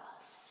caught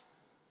us.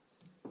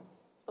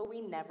 But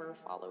we never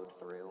followed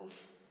through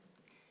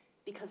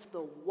because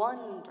the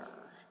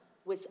wonder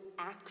was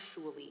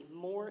actually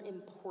more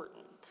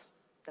important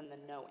than the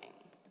knowing.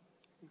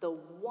 The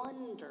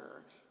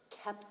wonder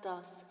kept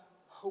us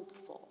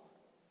hopeful.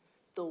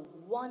 The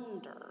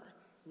wonder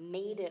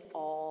made it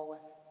all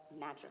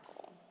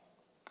magical.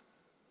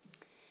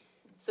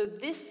 So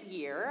this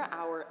year,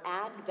 our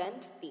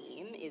Advent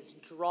theme is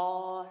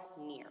Draw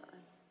Near.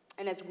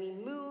 And as we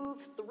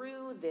move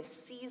through this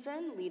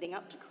season leading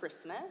up to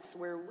Christmas,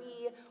 where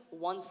we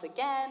once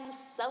again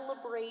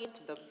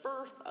celebrate the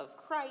birth of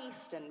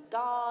Christ and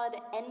God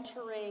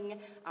entering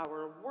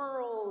our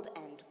world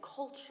and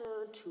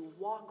culture to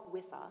walk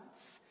with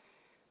us,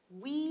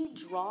 we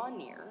draw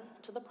near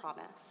to the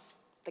promise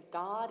that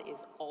God is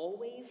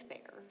always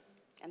there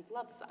and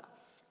loves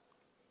us.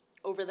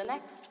 Over the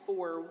next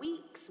 4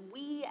 weeks,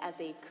 we as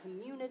a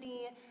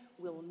community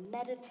will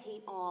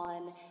meditate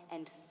on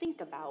and think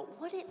about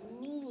what it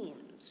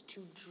means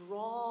to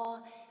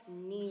draw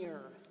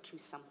near to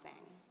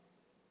something.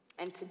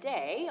 And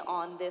today,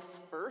 on this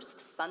first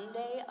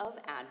Sunday of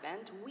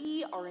Advent,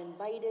 we are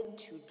invited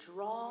to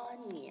draw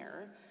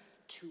near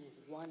to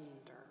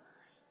wonder.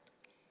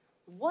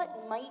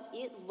 What might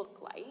it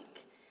look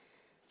like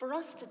for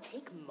us to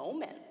take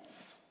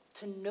moments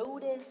to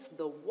notice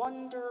the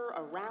wonder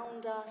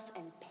around us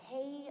and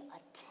pay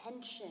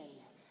attention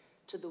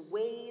to the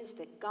ways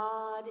that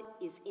God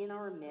is in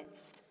our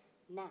midst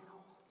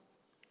now?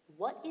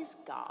 What is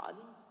God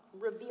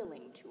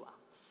revealing to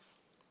us?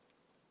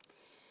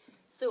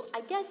 So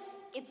I guess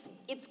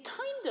it's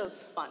kind of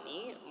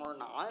funny, or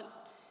not,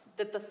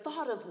 that the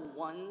thought of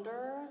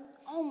wonder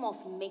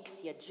almost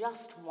makes you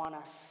just want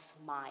to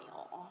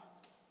smile.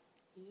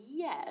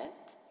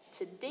 Yet,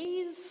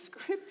 today's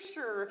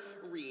scripture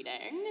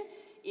reading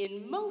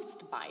in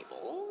most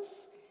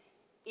Bibles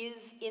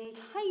is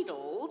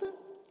entitled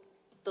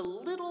The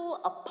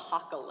Little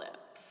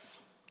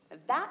Apocalypse.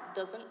 That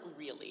doesn't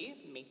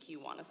really make you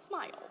want to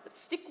smile, but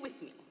stick with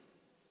me.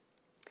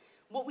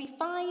 What we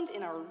find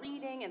in our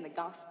reading in the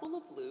Gospel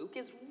of Luke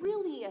is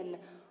really an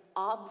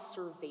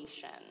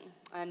observation,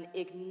 an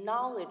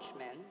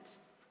acknowledgement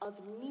of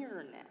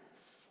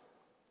nearness.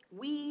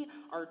 We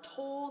are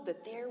told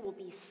that there will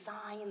be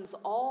signs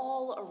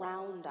all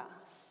around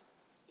us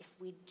if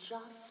we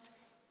just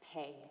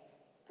pay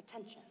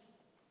attention.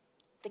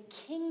 The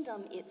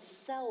kingdom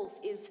itself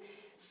is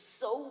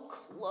so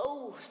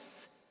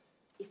close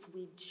if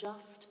we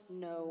just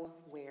know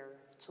where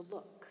to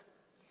look.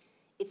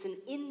 It's an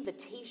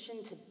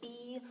invitation to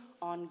be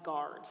on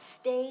guard,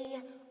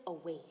 stay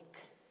awake.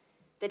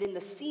 That in the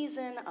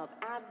season of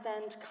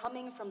Advent,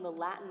 coming from the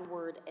Latin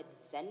word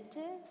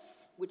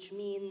adventus, which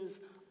means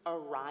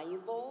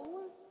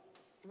arrival,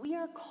 we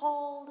are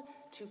called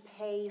to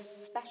pay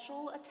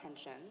special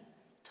attention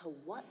to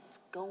what's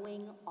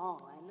going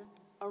on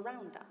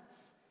around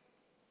us.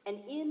 And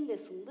in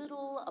this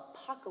little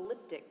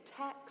apocalyptic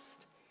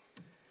text,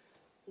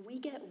 we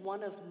get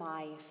one of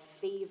my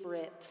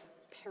favorite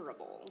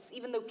parables,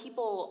 even though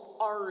people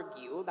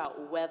argue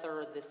about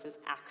whether this is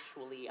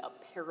actually a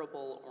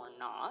parable or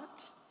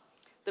not.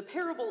 The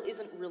parable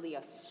isn't really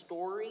a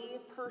story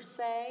per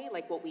se,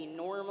 like what we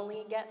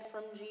normally get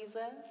from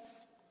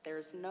Jesus.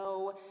 There's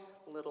no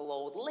little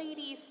old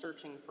lady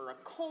searching for a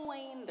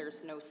coin,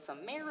 there's no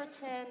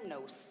Samaritan,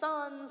 no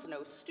sons,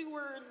 no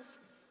stewards.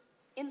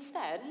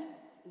 Instead,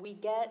 we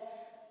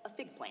get a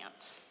fig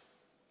plant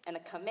and a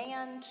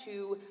command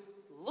to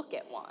look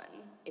at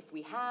one if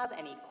we have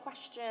any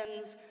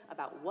questions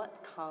about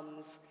what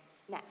comes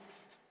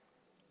next.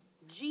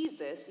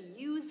 Jesus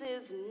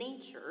uses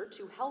nature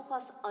to help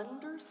us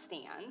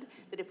understand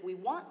that if we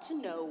want to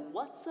know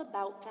what's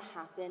about to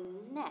happen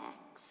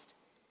next,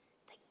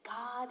 that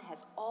God has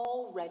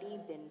already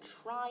been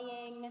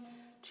trying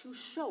to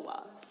show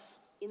us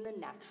in the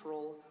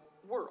natural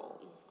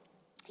world.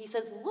 He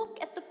says, look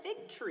at the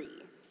fig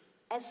tree.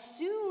 As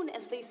soon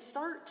as they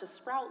start to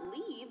sprout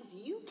leaves,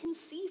 you can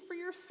see for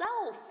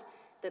yourself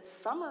that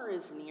summer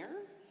is near.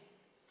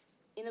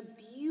 In a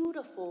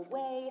beautiful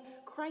way,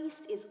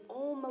 Christ is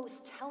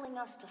almost telling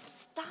us to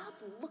stop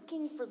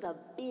looking for the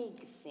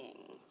big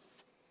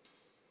things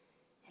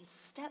and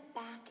step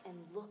back and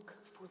look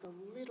for the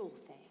little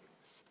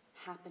things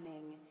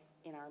happening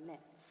in our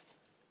midst.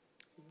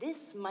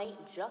 This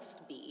might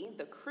just be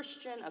the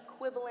Christian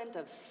equivalent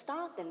of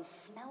stop and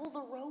smell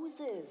the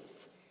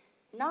roses,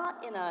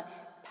 not in a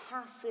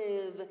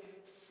passive,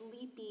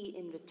 sleepy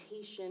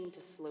invitation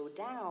to slow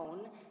down,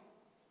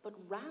 but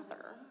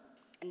rather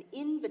an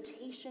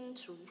invitation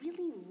to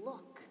really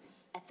look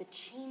at the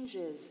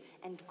changes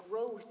and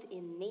growth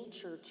in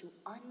nature to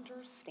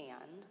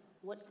understand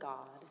what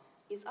God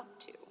is up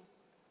to.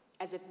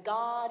 As if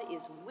God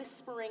is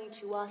whispering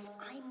to us,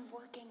 I'm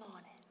working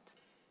on it,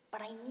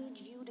 but I need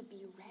you to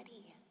be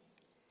ready.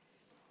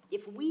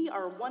 If we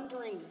are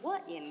wondering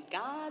what in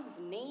God's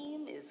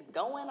name is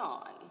going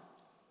on,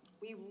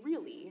 we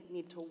really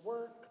need to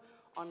work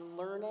on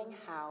learning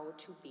how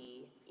to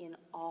be in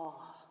awe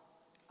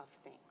of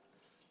things.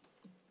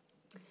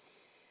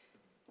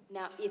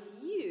 Now, if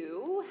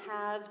you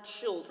have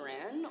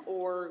children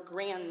or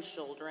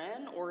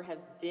grandchildren or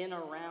have been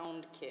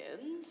around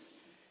kids,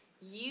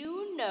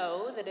 you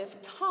know that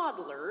if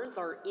toddlers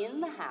are in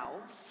the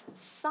house,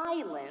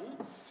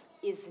 silence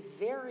is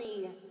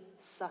very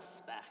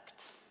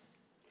suspect.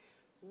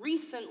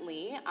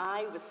 Recently,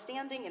 I was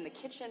standing in the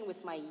kitchen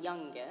with my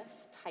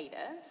youngest,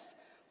 Titus,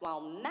 while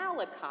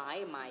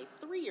Malachi, my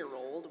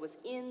 3-year-old, was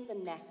in the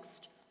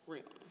next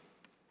room.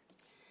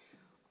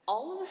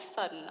 All of a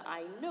sudden,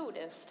 I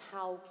noticed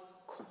how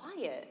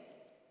quiet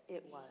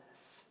it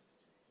was.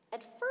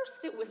 At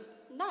first, it was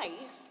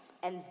nice,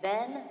 and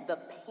then the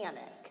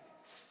panic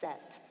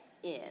set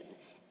in,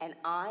 and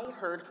I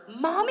heard,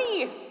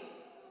 "Mommy!"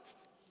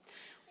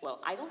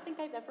 Well, I don't think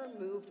I've ever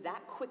moved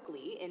that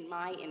quickly in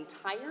my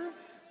entire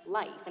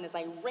life, and as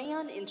I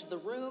ran into the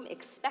room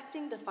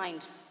expecting to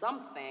find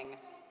something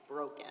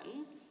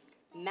broken,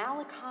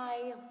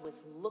 Malachi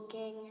was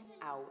looking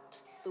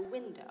out the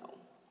window.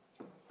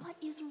 "What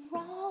is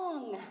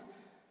wrong?"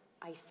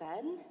 I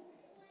said,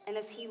 and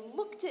as he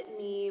looked at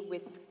me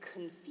with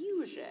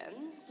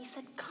confusion, he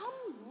said,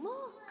 "Come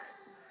look."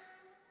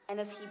 And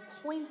as he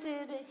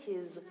pointed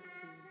his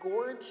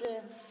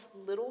gorgeous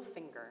little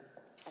finger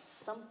at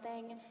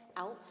something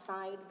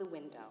outside the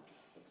window,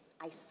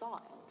 I saw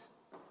it.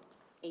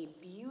 A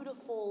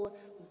beautiful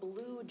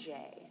blue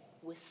jay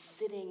was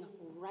sitting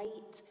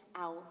right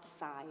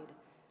outside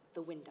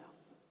the window.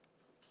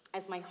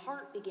 As my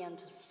heart began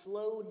to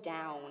slow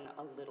down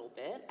a little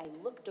bit, I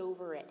looked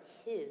over at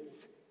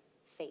his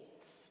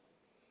face.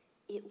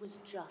 It was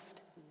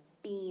just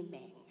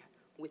beaming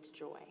with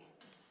joy.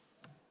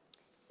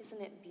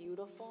 Isn't it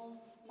beautiful,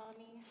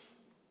 Mommy?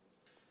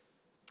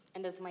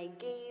 And as my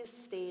gaze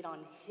stayed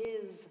on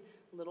his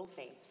little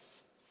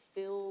face,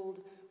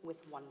 filled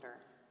with wonder,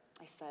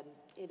 I said,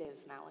 "It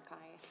is,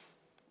 Malachi.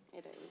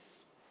 It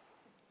is."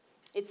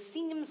 It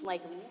seems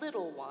like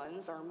little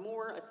ones are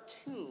more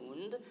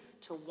attuned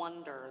to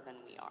wonder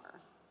than we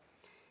are.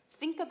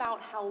 Think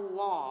about how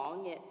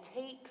long it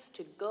takes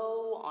to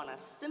go on a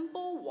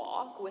simple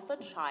walk with a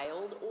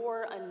child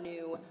or a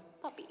new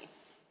puppy.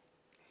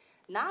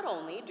 Not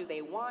only do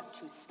they want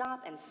to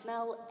stop and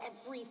smell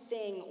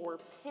everything or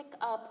pick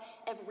up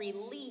every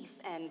leaf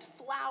and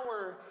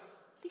flower,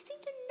 they seem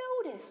to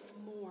notice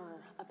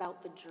more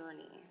about the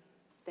journey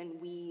than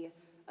we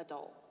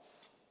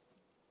adults.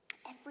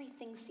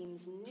 Everything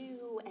seems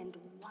new and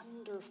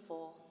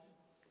wonderful.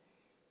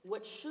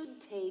 What should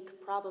take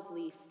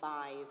probably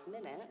 5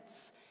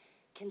 minutes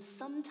can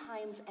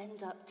sometimes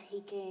end up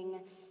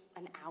taking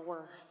an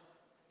hour.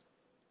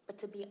 But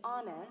to be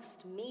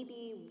honest,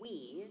 maybe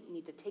we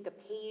need to take a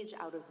page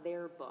out of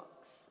their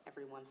books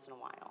every once in a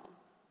while.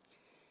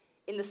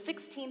 In the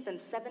 16th and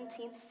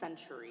 17th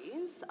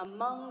centuries,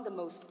 among the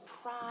most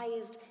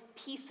prized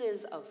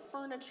pieces of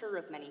furniture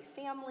of many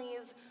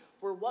families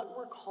were what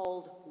were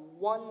called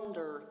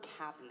wonder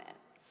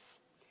cabinets.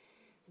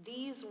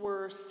 These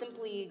were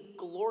simply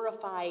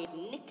glorified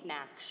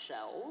knick-knack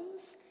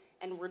shelves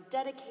and were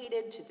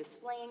dedicated to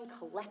displaying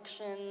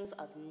collections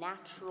of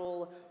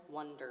natural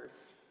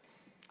wonders.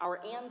 Our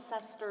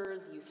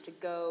ancestors used to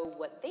go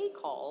what they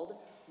called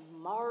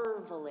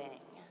marveling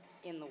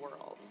in the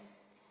world.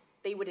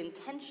 They would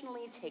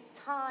intentionally take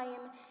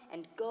time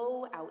and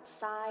go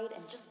outside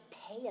and just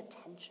pay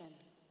attention.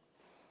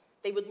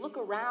 They would look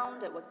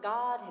around at what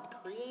God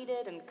had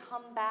created and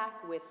come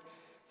back with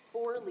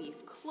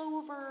four-leaf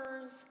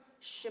clovers,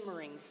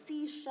 shimmering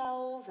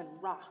seashells, and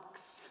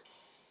rocks.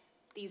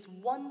 These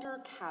wonder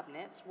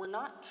cabinets were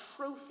not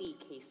trophy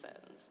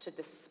cases to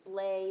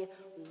display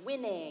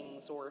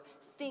winnings or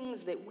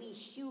things that we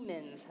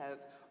humans have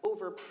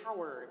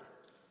overpowered,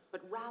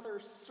 but rather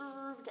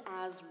served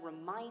as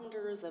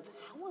reminders of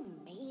how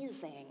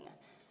amazing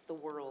the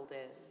world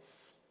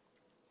is.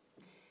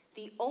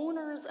 The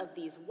owners of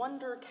these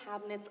wonder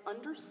cabinets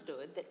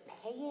understood that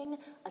paying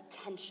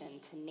attention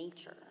to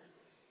nature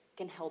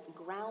can help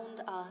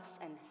ground us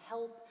and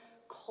help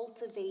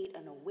cultivate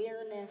an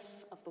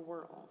awareness of the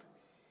world.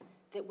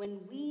 That when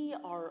we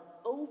are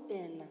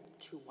open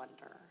to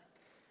wonder,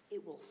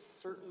 it will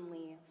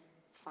certainly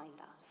find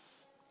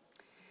us.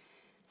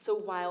 So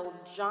while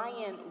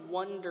giant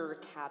wonder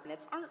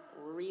cabinets aren't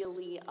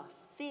really a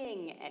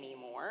thing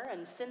anymore,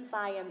 and since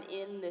I am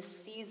in this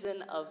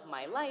season of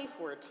my life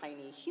where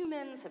tiny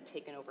humans have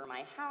taken over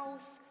my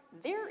house,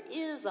 there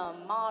is a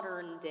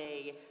modern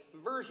day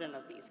version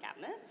of these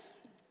cabinets.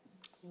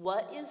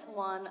 What is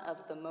one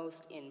of the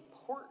most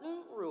important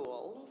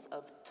rules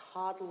of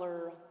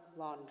toddler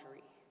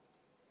laundry?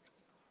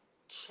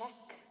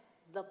 Check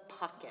the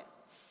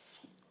pockets.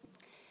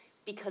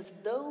 Because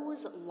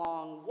those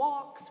long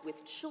walks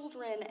with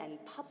children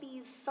and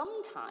puppies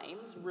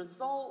sometimes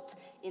result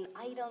in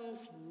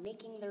items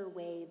making their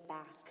way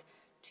back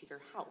to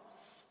your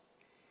house.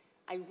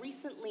 I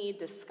recently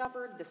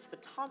discovered this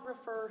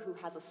photographer who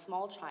has a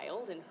small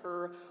child in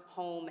her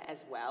home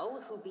as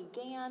well, who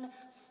began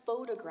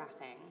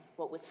photographing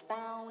what was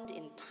found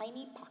in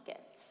tiny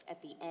pockets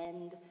at the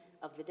end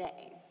of the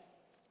day.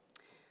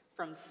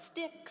 From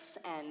sticks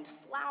and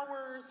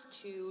flowers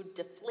to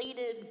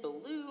deflated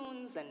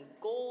balloons and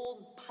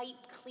gold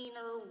pipe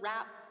cleaner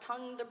wrapped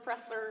tongue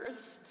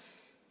depressors,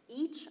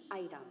 each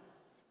item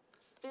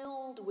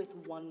filled with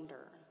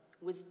wonder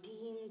was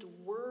deemed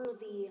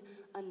worthy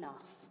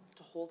enough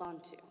to hold on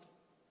to.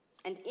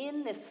 And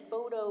in this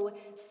photo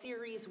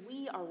series,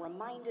 we are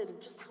reminded of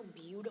just how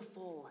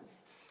beautiful,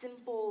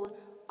 simple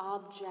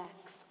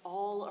objects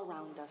all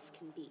around us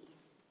can be.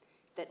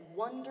 That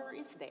wonder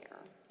is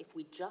there if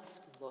we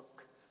just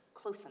look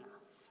close enough.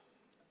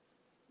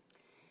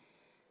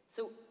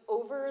 So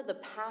over the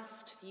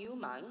past few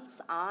months,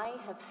 I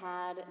have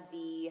had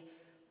the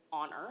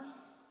honor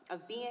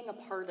of being a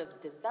part of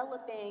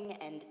developing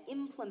and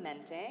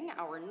implementing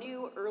our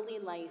new early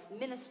life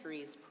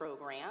ministries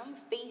program,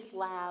 Faith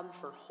Lab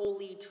for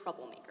Holy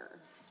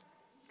Troublemakers.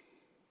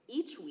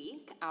 Each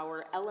week,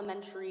 our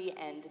elementary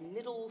and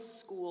middle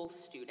school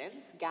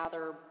students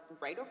gather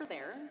right over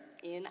there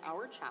in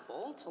our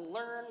chapel to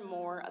learn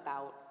more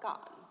about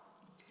God.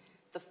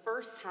 The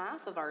first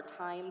half of our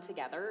time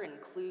together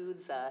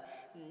includes a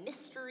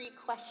mystery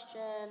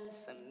question,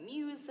 some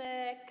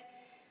music,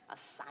 a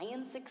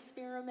science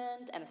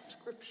experiment, and a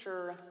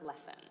scripture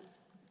lesson.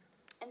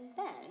 And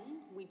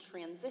then we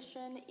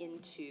transition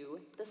into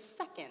the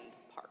second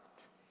part.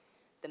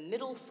 The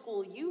middle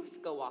school youth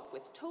go off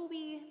with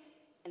Toby,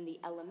 and the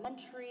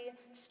elementary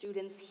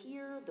students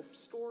hear the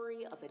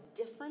story of a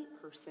different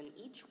person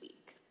each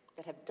week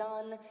that have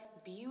done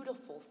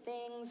beautiful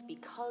things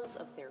because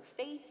of their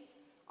faith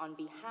on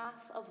behalf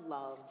of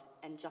love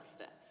and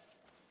justice.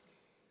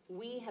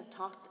 We have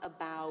talked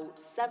about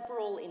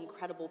several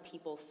incredible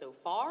people so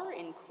far,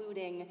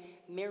 including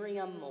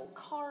Miriam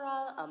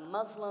Mulkara, a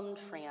Muslim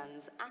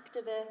trans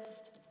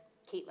activist,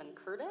 Caitlin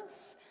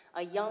Curtis,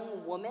 a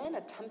young woman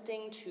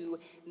attempting to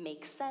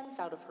make sense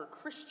out of her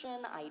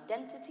Christian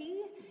identity,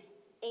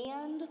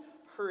 and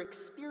her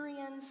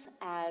experience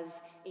as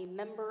a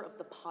member of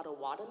the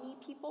Potawatomi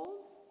people,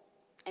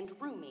 and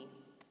Rumi,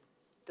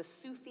 the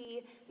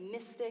Sufi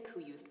mystic who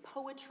used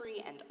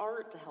poetry and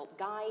art to help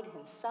guide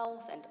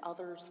himself and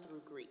others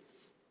through grief.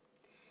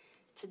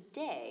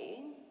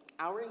 Today,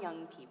 our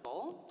young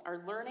people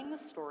are learning the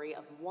story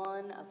of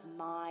one of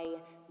my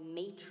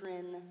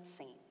matron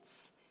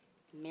saints,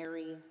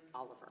 Mary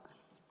Oliver.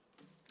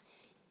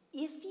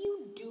 If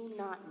you do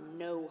not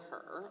know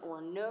her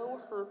or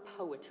know her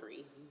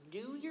poetry,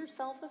 do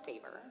yourself a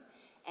favor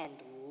and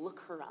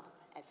look her up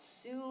as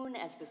soon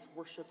as this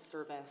worship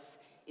service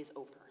is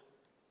over.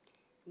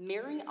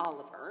 Mary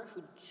Oliver,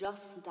 who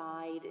just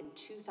died in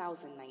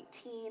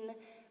 2019,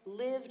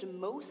 lived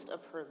most of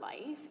her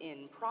life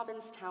in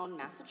Provincetown,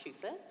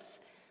 Massachusetts,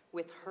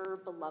 with her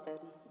beloved,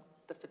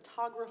 the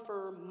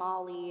photographer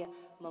Molly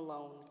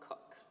Malone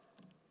Cook.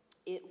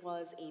 It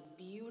was a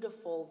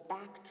beautiful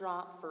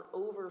backdrop for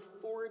over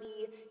 40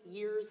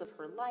 years of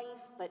her life,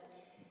 but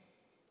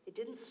it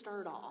didn't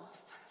start off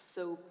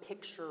so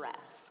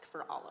picturesque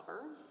for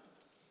Oliver.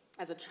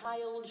 As a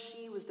child,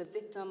 she was the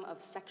victim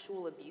of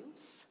sexual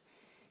abuse,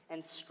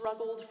 and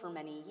struggled for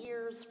many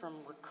years from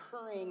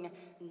recurring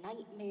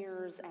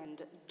nightmares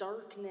and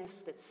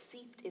darkness that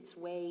seeped its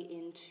way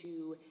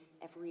into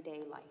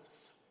everyday life.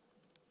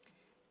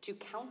 To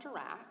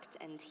counteract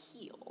and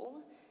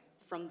heal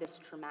from this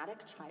traumatic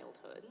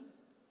childhood,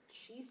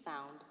 she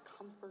found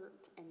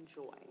comfort and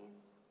joy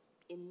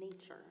in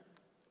nature.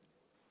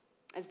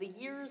 As the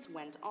years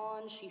went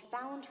on, she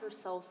found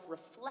herself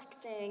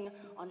reflecting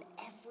on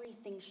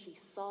everything she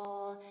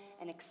saw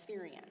and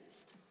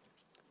experienced.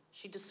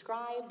 She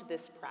described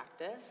this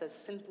practice as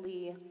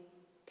simply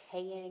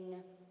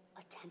paying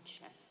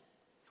attention.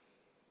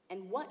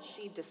 And what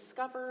she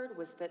discovered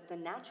was that the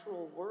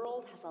natural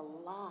world has a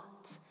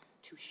lot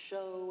to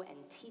show and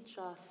teach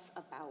us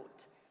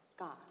about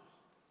God.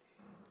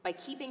 By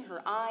keeping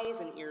her eyes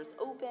and ears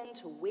open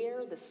to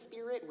where the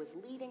Spirit was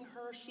leading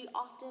her, she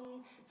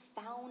often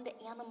found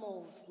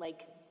animals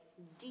like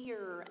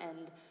deer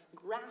and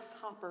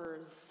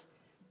grasshoppers,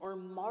 or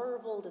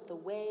marveled at the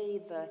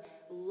way the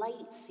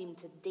light seemed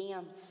to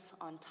dance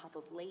on top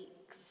of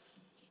lakes.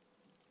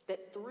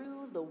 That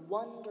through the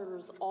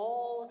wonders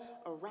all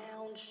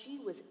around, she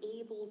was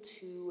able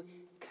to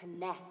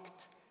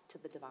connect to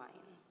the divine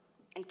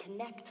and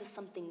connect to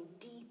something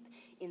deep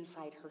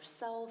inside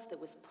herself that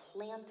was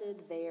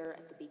planted there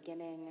at the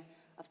beginning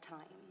of time.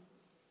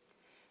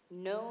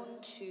 Known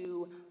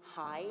to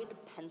hide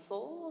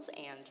pencils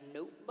and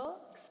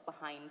notebooks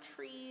behind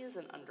trees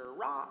and under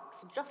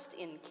rocks, just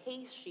in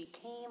case she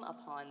came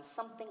upon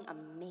something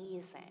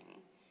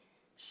amazing,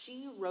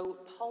 she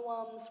wrote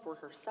poems for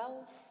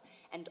herself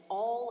and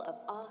all of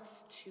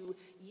us to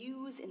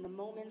use in the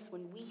moments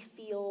when we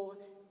feel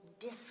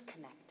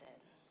disconnected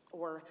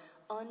or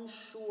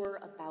unsure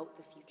about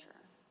the future.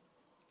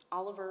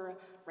 Oliver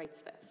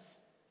writes this: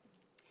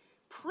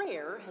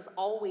 "Prayer has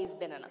always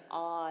been an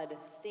odd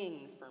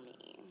thing for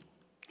me.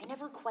 I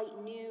never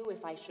quite knew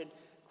if I should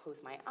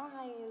close my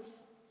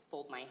eyes,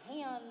 fold my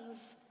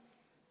hands,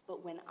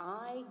 but when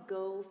I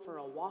go for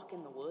a walk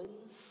in the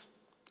woods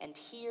and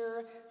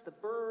hear the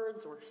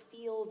birds or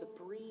feel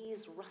the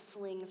breeze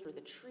rustling through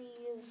the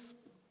trees,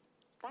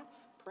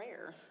 that's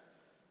prayer.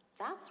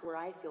 That's where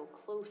I feel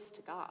close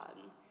to God.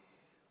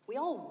 We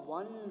all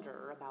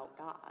wonder about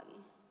God,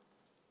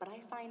 but I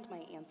find my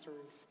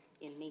answers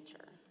in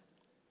nature."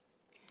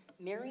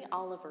 Mary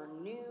Oliver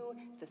knew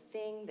the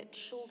thing that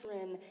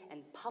children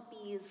and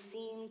puppies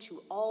seem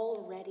to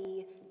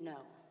already know.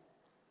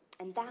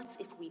 And that's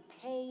if we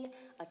pay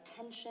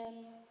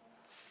attention,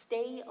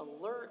 stay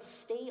alert,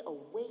 stay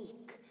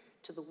awake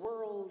to the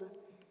world,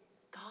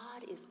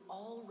 God is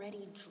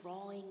already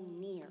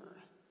drawing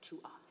near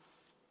to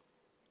us.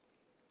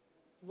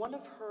 One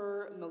of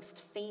her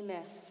most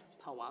famous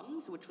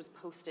poems, which was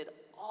posted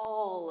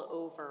all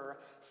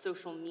over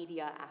social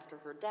media after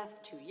her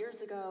death 2 years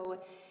ago,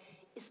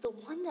 is the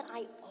one that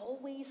I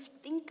always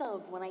think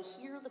of when I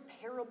hear the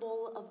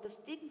parable of the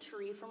fig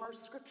tree from our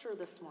scripture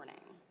this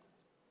morning.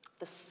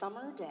 "The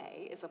Summer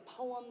Day" is a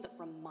poem that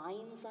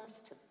reminds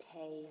us to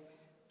pay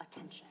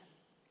attention.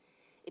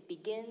 It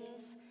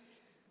begins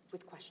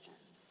with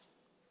questions.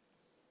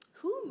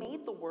 Who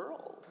made the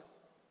world?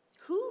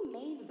 Who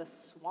made the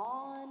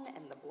swan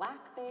and the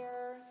black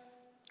bear?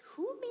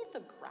 Who made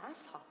the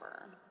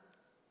grasshopper?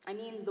 I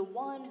mean, the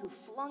one who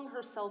flung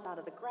herself out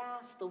of the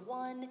grass, the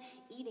one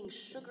eating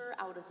sugar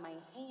out of my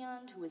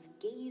hand, who is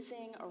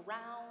gazing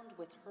around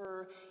with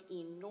her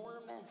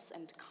enormous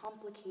and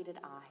complicated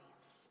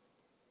eyes.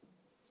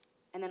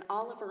 And then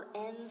Oliver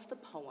ends the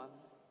poem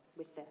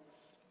with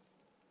this: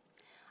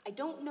 "I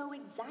don't know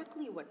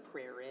exactly what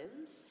prayer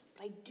is,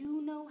 but I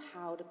do know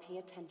how to pay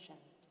attention,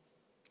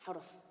 how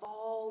to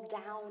fall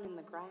down in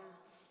the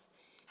grass,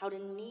 how to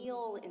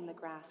kneel in the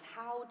grass,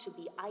 how to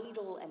be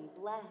idle and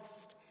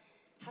blessed,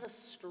 how to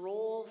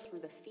stroll through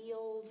the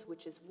fields,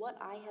 which is what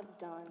I have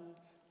done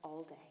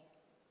all day.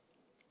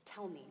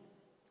 Tell me,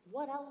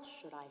 what else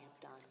should I have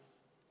done?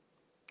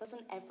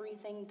 Doesn't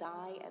everything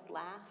die at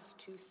last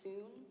too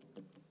soon?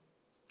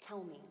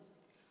 Tell me,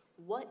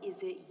 what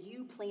is it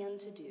you plan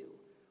to do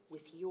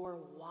with your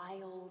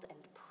wild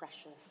and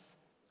precious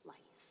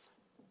life?"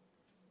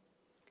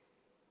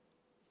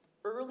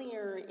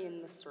 Earlier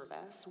in the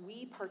service,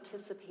 we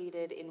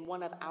participated in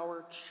one of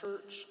our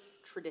church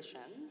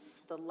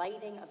traditions, the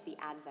lighting of the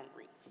Advent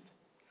wreath.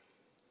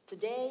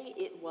 Today,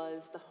 it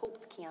was the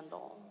hope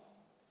candle.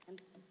 And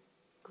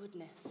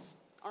goodness,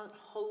 aren't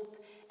hope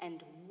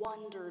and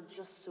wonder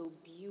just so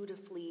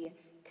beautifully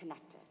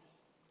connected?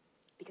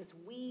 Because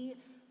we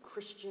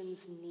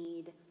Christians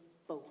need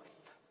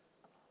both.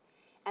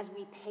 As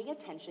we pay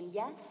attention,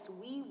 yes,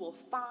 we will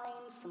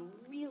find some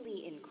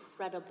really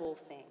incredible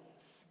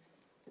things,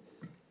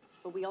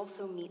 but we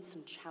also meet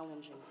some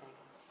challenging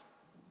things.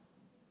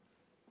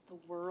 The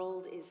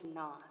world is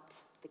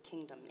not the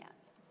kingdom yet.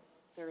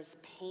 There is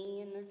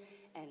pain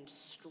and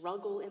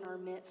struggle in our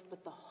midst,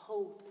 but the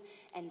hope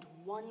and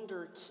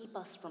wonder keep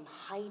us from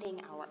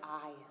hiding our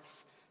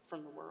eyes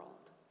from the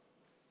world.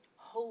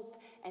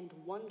 Hope and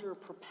wonder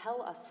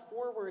propel us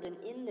forward, and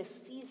in this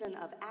season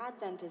of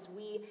Advent, as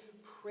we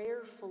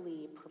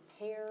prayerfully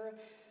prepare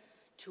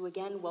to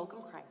again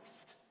welcome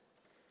Christ,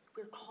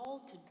 we're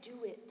called to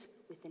do it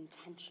with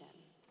intention.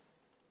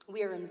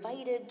 We are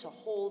invited to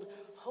hold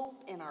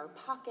hope in our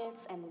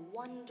pockets and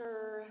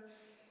wonder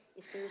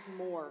if there's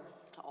more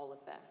to all of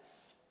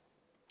this.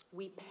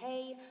 We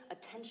pay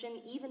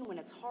attention even when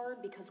it's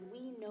hard because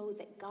we know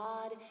that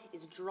God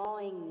is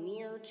drawing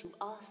near to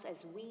us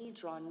as we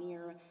draw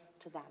near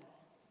to them.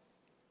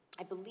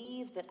 I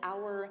believe that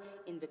our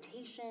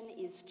invitation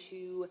is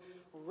to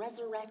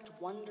resurrect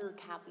wonder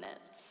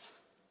cabinets,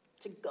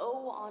 to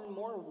go on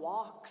more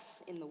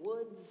walks in the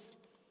woods,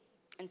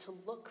 and to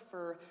look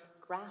for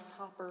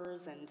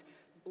grasshoppers and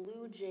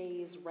blue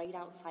jays right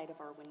outside of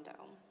our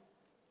window.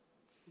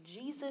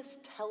 Jesus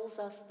tells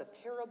us the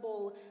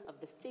parable of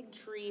the fig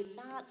tree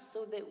not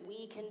so that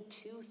we can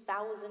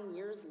 2,000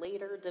 years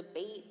later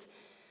debate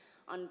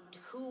on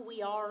who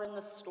we are in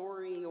the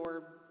story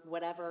or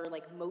whatever,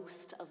 like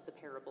most of the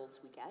parables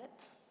we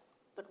get,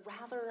 but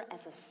rather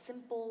as a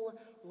simple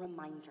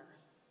reminder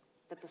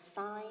that the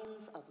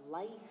signs of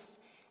life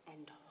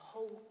and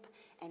hope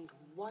and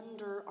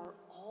wonder are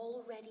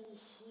already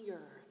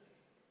here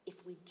if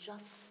we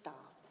just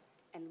stop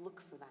and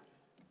look for them.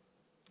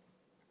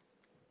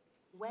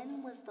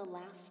 When was the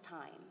last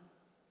time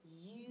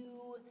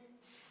you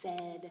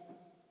said,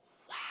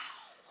 wow,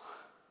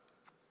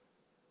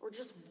 or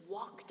just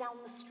walked down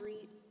the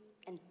street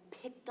and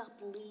picked up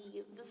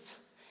leaves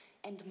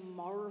and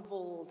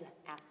marveled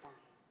at them?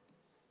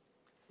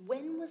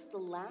 When was the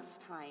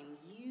last time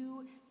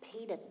you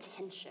paid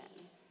attention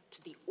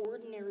to the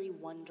ordinary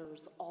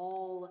wonders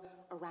all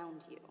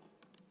around you?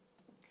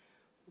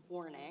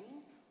 Warning,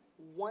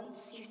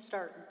 once you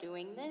start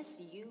doing this,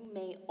 you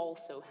may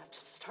also have to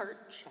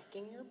start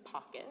checking your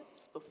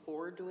pockets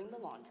before doing the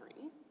laundry.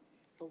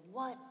 But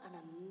what an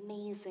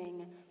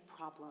amazing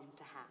problem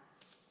to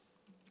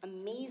have.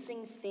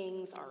 Amazing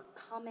things are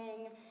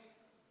coming,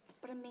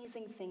 but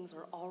amazing things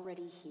are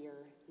already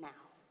here now.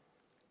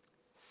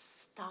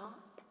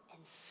 Stop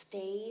and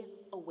stay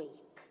awake.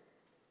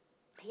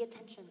 Pay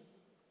attention.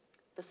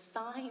 The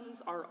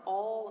signs are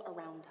all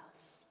around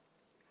us.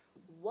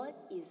 What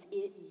is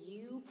it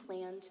you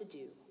plan to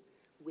do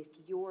with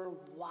your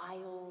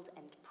wild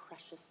and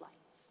precious life?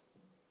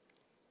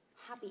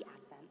 Happy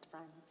Advent,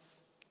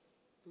 friends.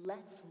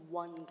 Let's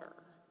wonder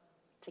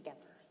together.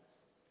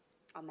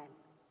 Amen.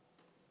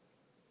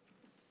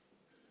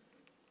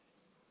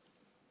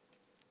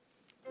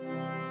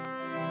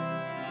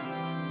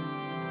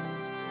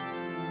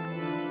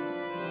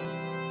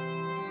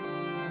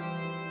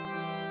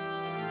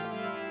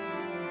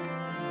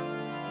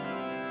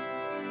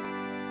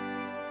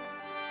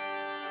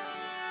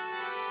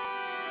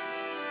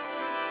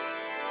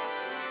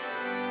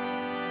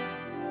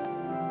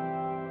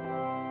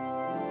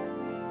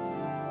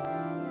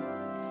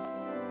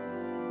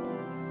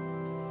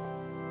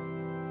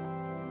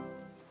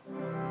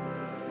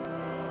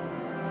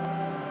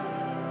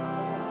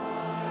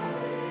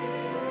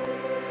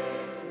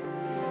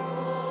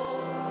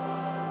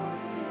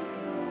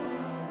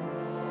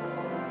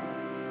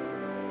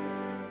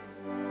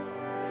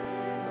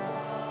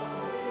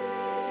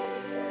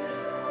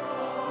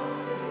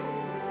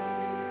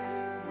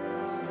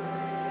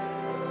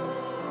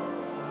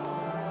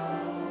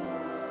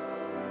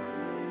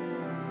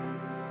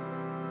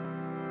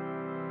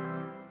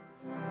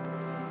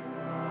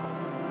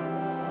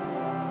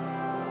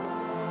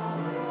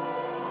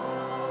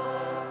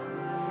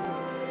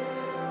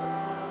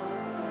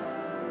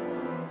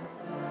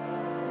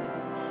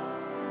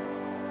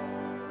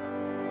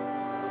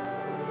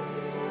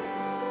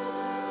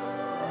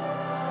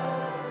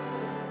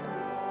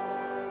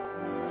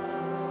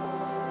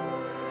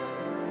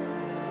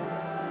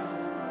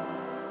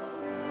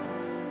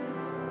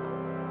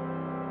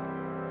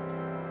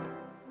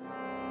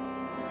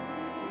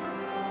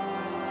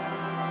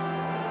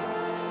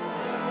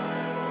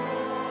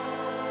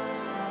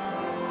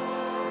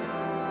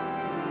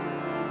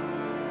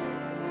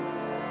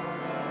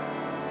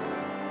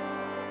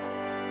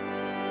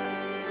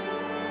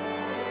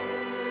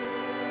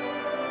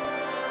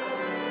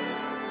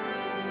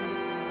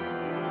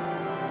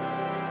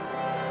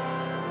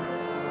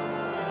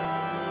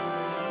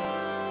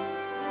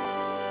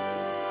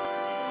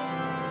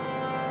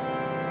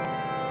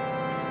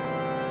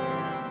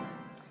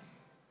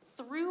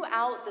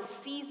 Throughout the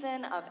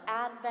season of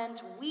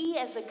Advent, we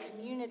as a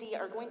community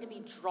are going to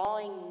be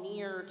drawing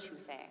near to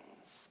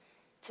things.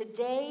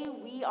 Today,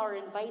 we are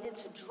invited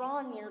to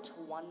draw near to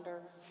wonder.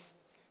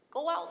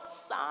 Go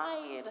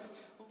outside,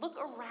 look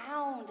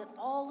around at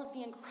all of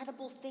the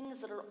incredible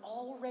things that are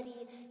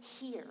already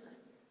here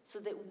so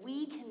that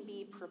we can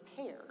be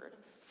prepared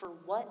for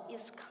what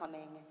is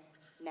coming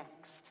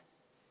next.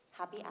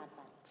 Happy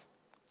Advent.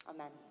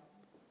 Amen.